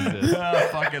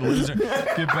 Fucking loser.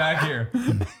 Get back here.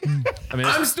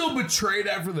 I'm still betrayed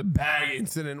after the bag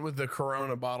incident with the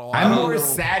Corona bottle. I I'm don't more know.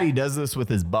 sad he does this with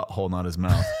his butthole, not his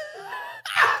mouth.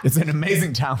 It's an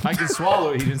amazing talent. I can swallow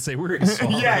it. He didn't say where he can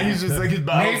swallow Yeah, it. he's just like his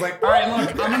butthole's like. All right,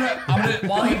 look, I'm gonna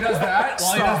while he does that,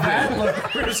 look,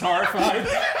 Chris horrified.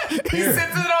 He sits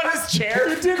it on his chair.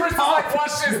 Chris is like, watch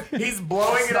this. He's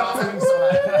blowing it up to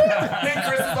himself. And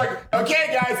Chris is like,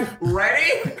 okay, guys,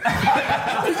 ready?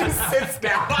 He just sits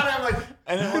down. I'm like,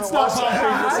 and then it's not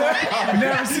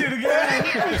never see it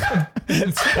again.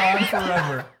 It's gone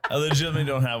forever. I legitimately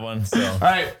don't have one. So, All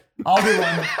right, I'll do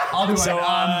one. so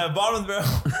bottom of the barrel.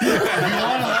 All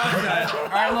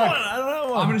right, look, I don't have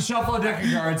one. I'm gonna shuffle a deck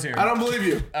of cards here. I don't believe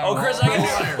you. Oh, Chris, I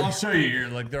can. I'll show you here.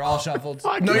 Like they're all shuffled.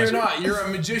 No, you're not. You're a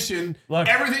magician. Look.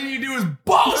 Everything you do is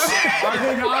bullshit. Are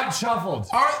they not shuffled?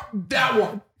 That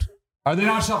one. Are they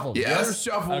not shuffled? Yeah, they're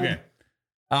shuffled. Okay.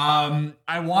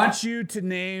 I want you to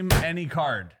name any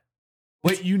card.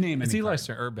 Wait, you name It's any Eli's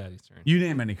card. turn or Batty's turn. You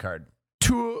name any card.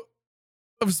 2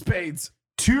 of spades.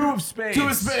 2 of spades. 2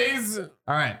 of spades. All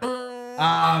right.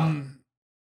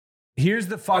 Here's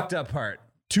the fucked up part.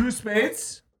 2 of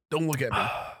spades. Don't look at me.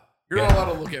 You're not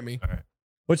allowed to look at me.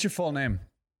 What's your full name?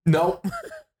 Nope.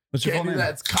 What's your Can't full do name?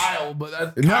 that. It's Kyle, but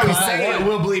that's No, Kyle, say it.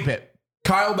 We'll bleep it.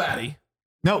 Kyle Batty.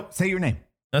 No, say your name.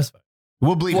 That's fine.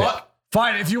 We'll bleep it. What?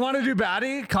 Fine. If you want to do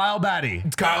Batty, Kyle Batty.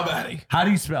 It's Kyle Batty. How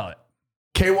do you spell it?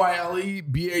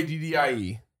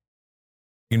 KYLEBADDIE.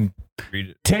 You can read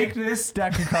it. Take this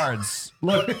deck of cards.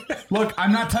 Look,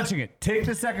 I'm not touching it. Take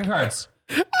this deck of cards.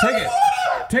 Take it.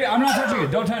 I'm not touching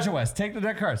it. Don't touch it, Wes. Take the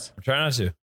deck of cards. I'm trying not to.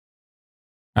 All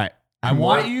right. I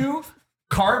want you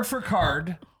card for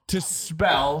card to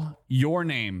spell your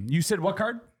name. You said what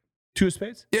card? 2 of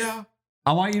spades? Yeah.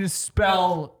 I want you to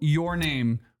spell your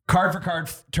name card for card,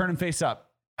 turn and face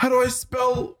up. How do I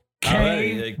spell?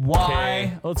 K,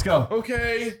 Y. Let's go.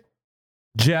 Okay.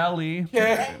 Jelly.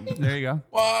 K. There you go.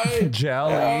 Y.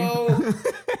 Jelly. L.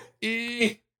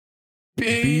 E.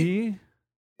 B. B.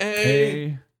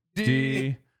 A.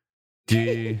 D.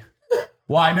 D.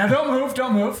 Y. Now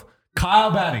don't move. Kyle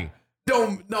Batty.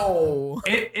 Don't know.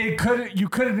 You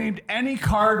could have named any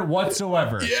card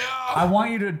whatsoever. Yeah. I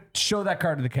want you to show that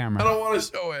card to the camera. I don't want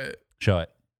to show it. Show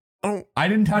it. I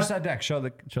didn't touch that deck. Show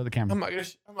the camera. I'm not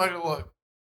gonna look.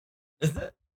 Is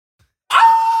it?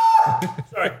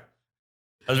 Sorry.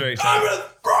 I was very excited. I'm gonna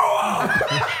throw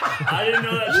up. I didn't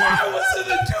know that Why trick. was it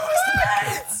the 2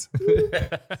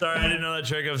 of spades? Sorry, I didn't know that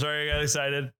trick. I'm sorry I got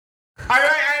excited.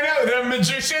 I know the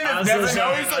magician I'm that so doesn't know.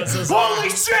 sorry. He's I'm like, so sorry. holy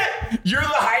shit! You're the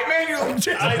hype man. You're like,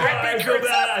 just I feel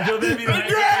bad. I feel bad being the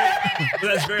hype. But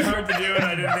that's very hard to do, and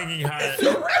I didn't think he had it.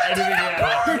 I didn't think he had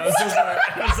it. I'm so sorry.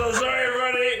 I'm so sorry,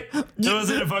 everybody. That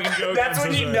wasn't a fucking joke. That's I'm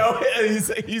when so you sorry. know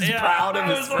he's proud of I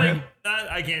his was friend. like,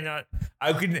 I cannot.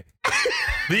 I couldn't.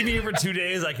 Leave me here for 2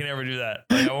 days. I can never do that.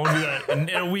 Like, I won't do that.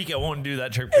 In a week, I won't do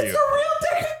that trick for you. It's a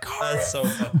real deck of cards. That's so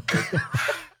fun.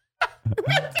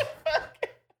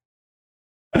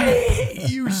 Hey,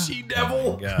 you she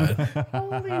devil. God.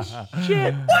 Holy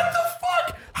shit. What the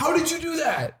fuck? How did you do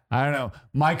that? I don't know.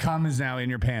 My cum is now in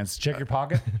your pants. Check your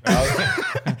pocket.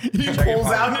 He pulls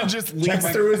out and just leaks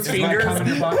through his Is my fingers. cum in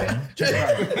your pocket? Check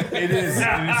your pocket. It is.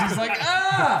 He's like,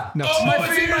 No, Oh,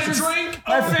 it's in my drink.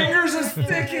 My fingers is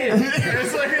sticking.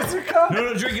 It's like it's a cum.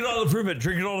 No, drink it all to prove it.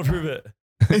 Drink it all to prove it.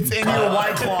 It's in your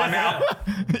White Claw now.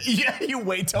 Yeah, you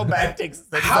wait till back takes a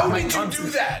second. How My did you cum's- do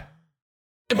that?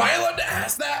 Am I allowed to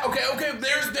ask that? Okay.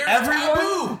 There's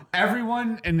taboo.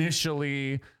 Everyone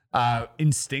initially,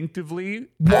 instinctively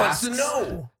Wants to asks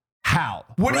know. how.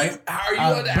 What right? do you? How are you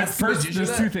allowed to But ask the first, magician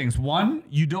there's that? 2 things. One,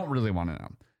 you don't really want to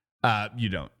know. You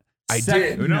don't. I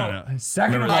Second, did. No.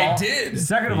 Second of all, I did.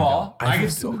 Second of all, I feel can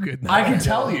so good now. I can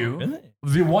tell you. Really?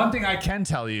 The one thing I can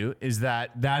tell you is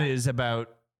that is about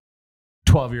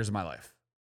 12 years of my life.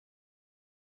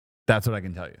 That's what I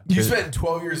can tell you. You spent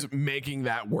 12 years making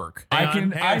that work. I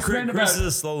spend Chris about is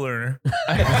a slow learner.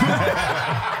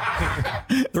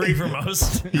 3 for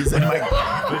most. He's in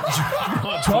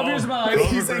my 12 years of my life.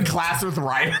 He's in class with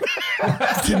Ryan.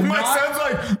 to My not son's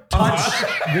like, touch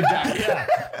the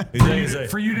deck. He's like,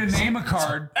 For you to name a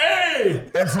card hey!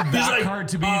 and for He's that like, card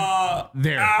to be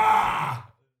there.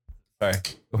 Sorry.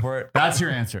 Go for it. That's your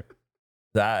answer.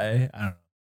 I don't know.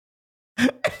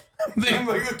 They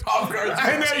like the top cards.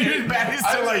 I know you're bad. He's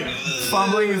still like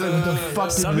fumbling. He's like, what the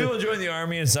fuck? Some people joined the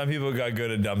army and some people got good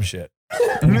at dumb shit.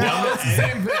 That's the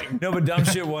same thing. No, but dumb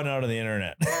shit won out on the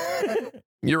internet.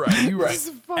 You're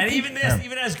right. And even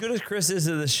as good as Chris is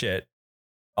at this shit,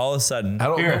 all of a sudden,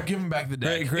 Don't give him back the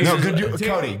deck. Chris No, is good. like-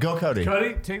 Cody, go Cody.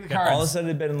 Cody, take the all of a cards. sudden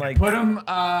they've been like, Put them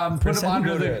Chris, how do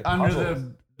you under go the to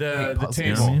under the puzzles, you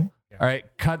know table. what I mean? All right,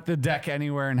 cut the deck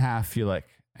anywhere in half you like.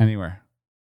 Anywhere.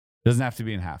 Doesn't have to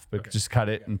be in half, but just cut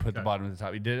it and put the bottom at the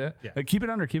top. You did it? Yeah. Keep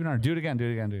it under. Do it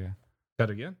again.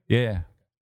 Cut again? Yeah.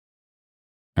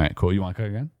 All right, cool. You want to cut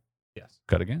again? Yes.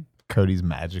 Cut again? Cody's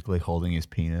magically holding his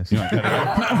penis. You want to cut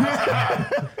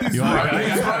again? You want to cut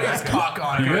He's again? running his cock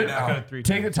on it You right good? now.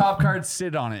 Take the top card,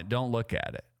 sit on it. Don't look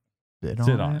at it.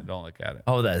 Sit on it. Don't look at it.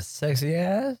 oh, that sexy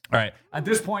ass. All right. At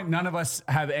this point, none of us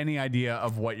have any idea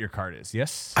of what your card is.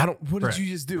 Yes? I don't. What did you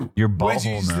just do? Your What did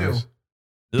you butthole just do? knows.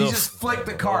 He just flicked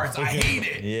the cards. I hate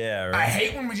it. Yeah, right. I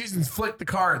hate when magicians flick the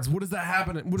cards. What does that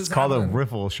happen? What does It's called a happen?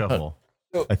 riffle shuffle.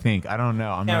 I think. I don't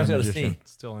know. I'm Yeah, I not was a gonna magician. see.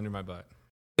 Still under my butt.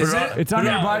 Is it? It's on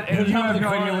your Yeah. butt, and you have no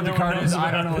idea what the No card one is. knows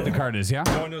I don't about know what the card is, yeah?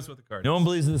 No one knows what the card No is. one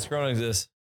believes that this Corona exists.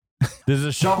 There's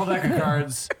a shuffle deck of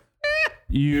cards.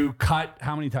 You cut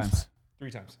how many times?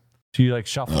 3 times. So you like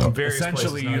shuffle. Various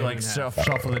Essentially, places, you not like even half.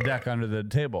 shuffle the deck under the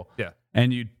table. Yeah.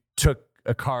 And you took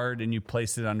a card and you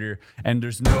placed it under, and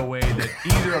there's no way that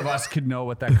either of us could know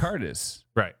what that card is.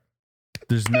 Right.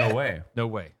 There's no way. No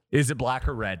way. Is it black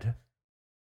or red?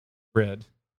 Red.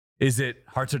 Is it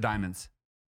hearts or diamonds?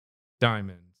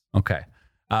 Diamonds. Okay.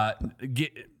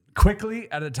 Get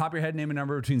quickly at the top of your head, name a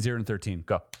number between 0 and 13.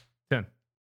 Go. 10.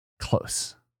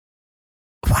 Close.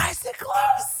 Why is it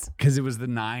close? Because it was the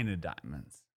 9 of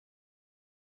diamonds.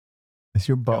 Is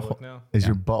your Gotta butthole? look now. Is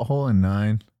your butthole a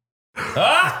 9?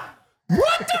 Ah!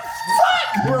 What the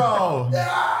fuck, bro?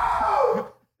 No!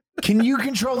 Can you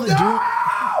control the dude?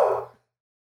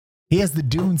 He has the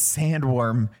Dune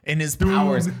sandworm in his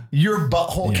powers. Your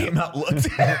butthole came out, looked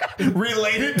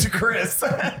related to Chris.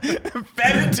 Fed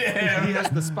it to him. He has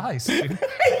the spice.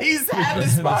 He's had the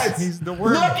spice. He's the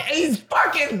worm. Look, he's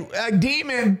fucking a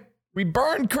demon. We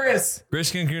burned Chris. Chris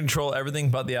can control everything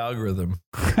but the algorithm.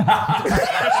 I mean,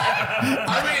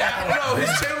 I don't know.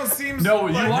 His channel seems. No,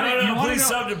 you like, want to please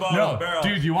sub to Bottom of the Barrel.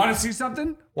 Dude, you want to see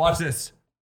something? Watch this.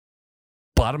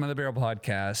 Bottom of the Barrel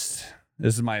podcast.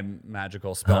 This is my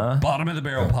magical spell. Bottom of the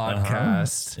Barrel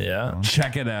podcast. Yeah.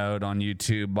 Check it out on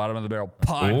YouTube. Bottom of the Barrel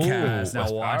podcast. Ooh, now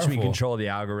that's watch me powerful. control the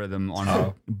algorithm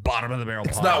on Bottom of the Barrel podcast.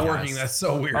 It's not working. That's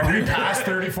so weird. Are we past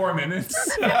 34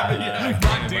 minutes? God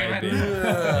damn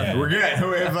it. We're good.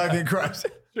 We fucking crushed.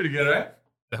 Pretty good, right?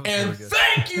 And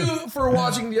thank you for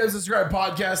watching the Unsubscribed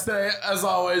podcast today. As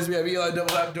always, we have Eli Double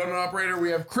Tap Donut Operator. We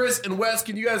have Chris and Wes.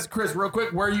 Can you guys, Chris, real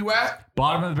quick, where are you at?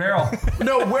 Bottom of the Barrel.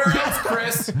 No, where else,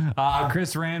 Chris?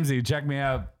 Chris Ramsey. Check me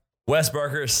out. Wes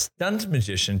Barker, stunt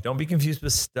magician. Don't be confused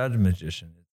with stud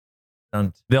magician.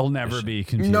 Stunt. They'll never be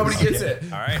confused. Nobody gets it.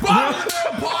 All right. Bottom of the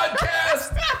Barrel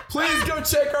podcast. Please go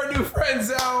check our new friends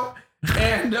out.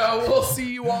 And we'll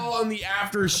see you all on the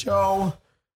after show.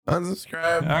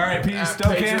 Unsubscribe. All right, peace. At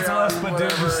Don't cancel Patreon, us, but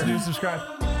whatever. do subscribe.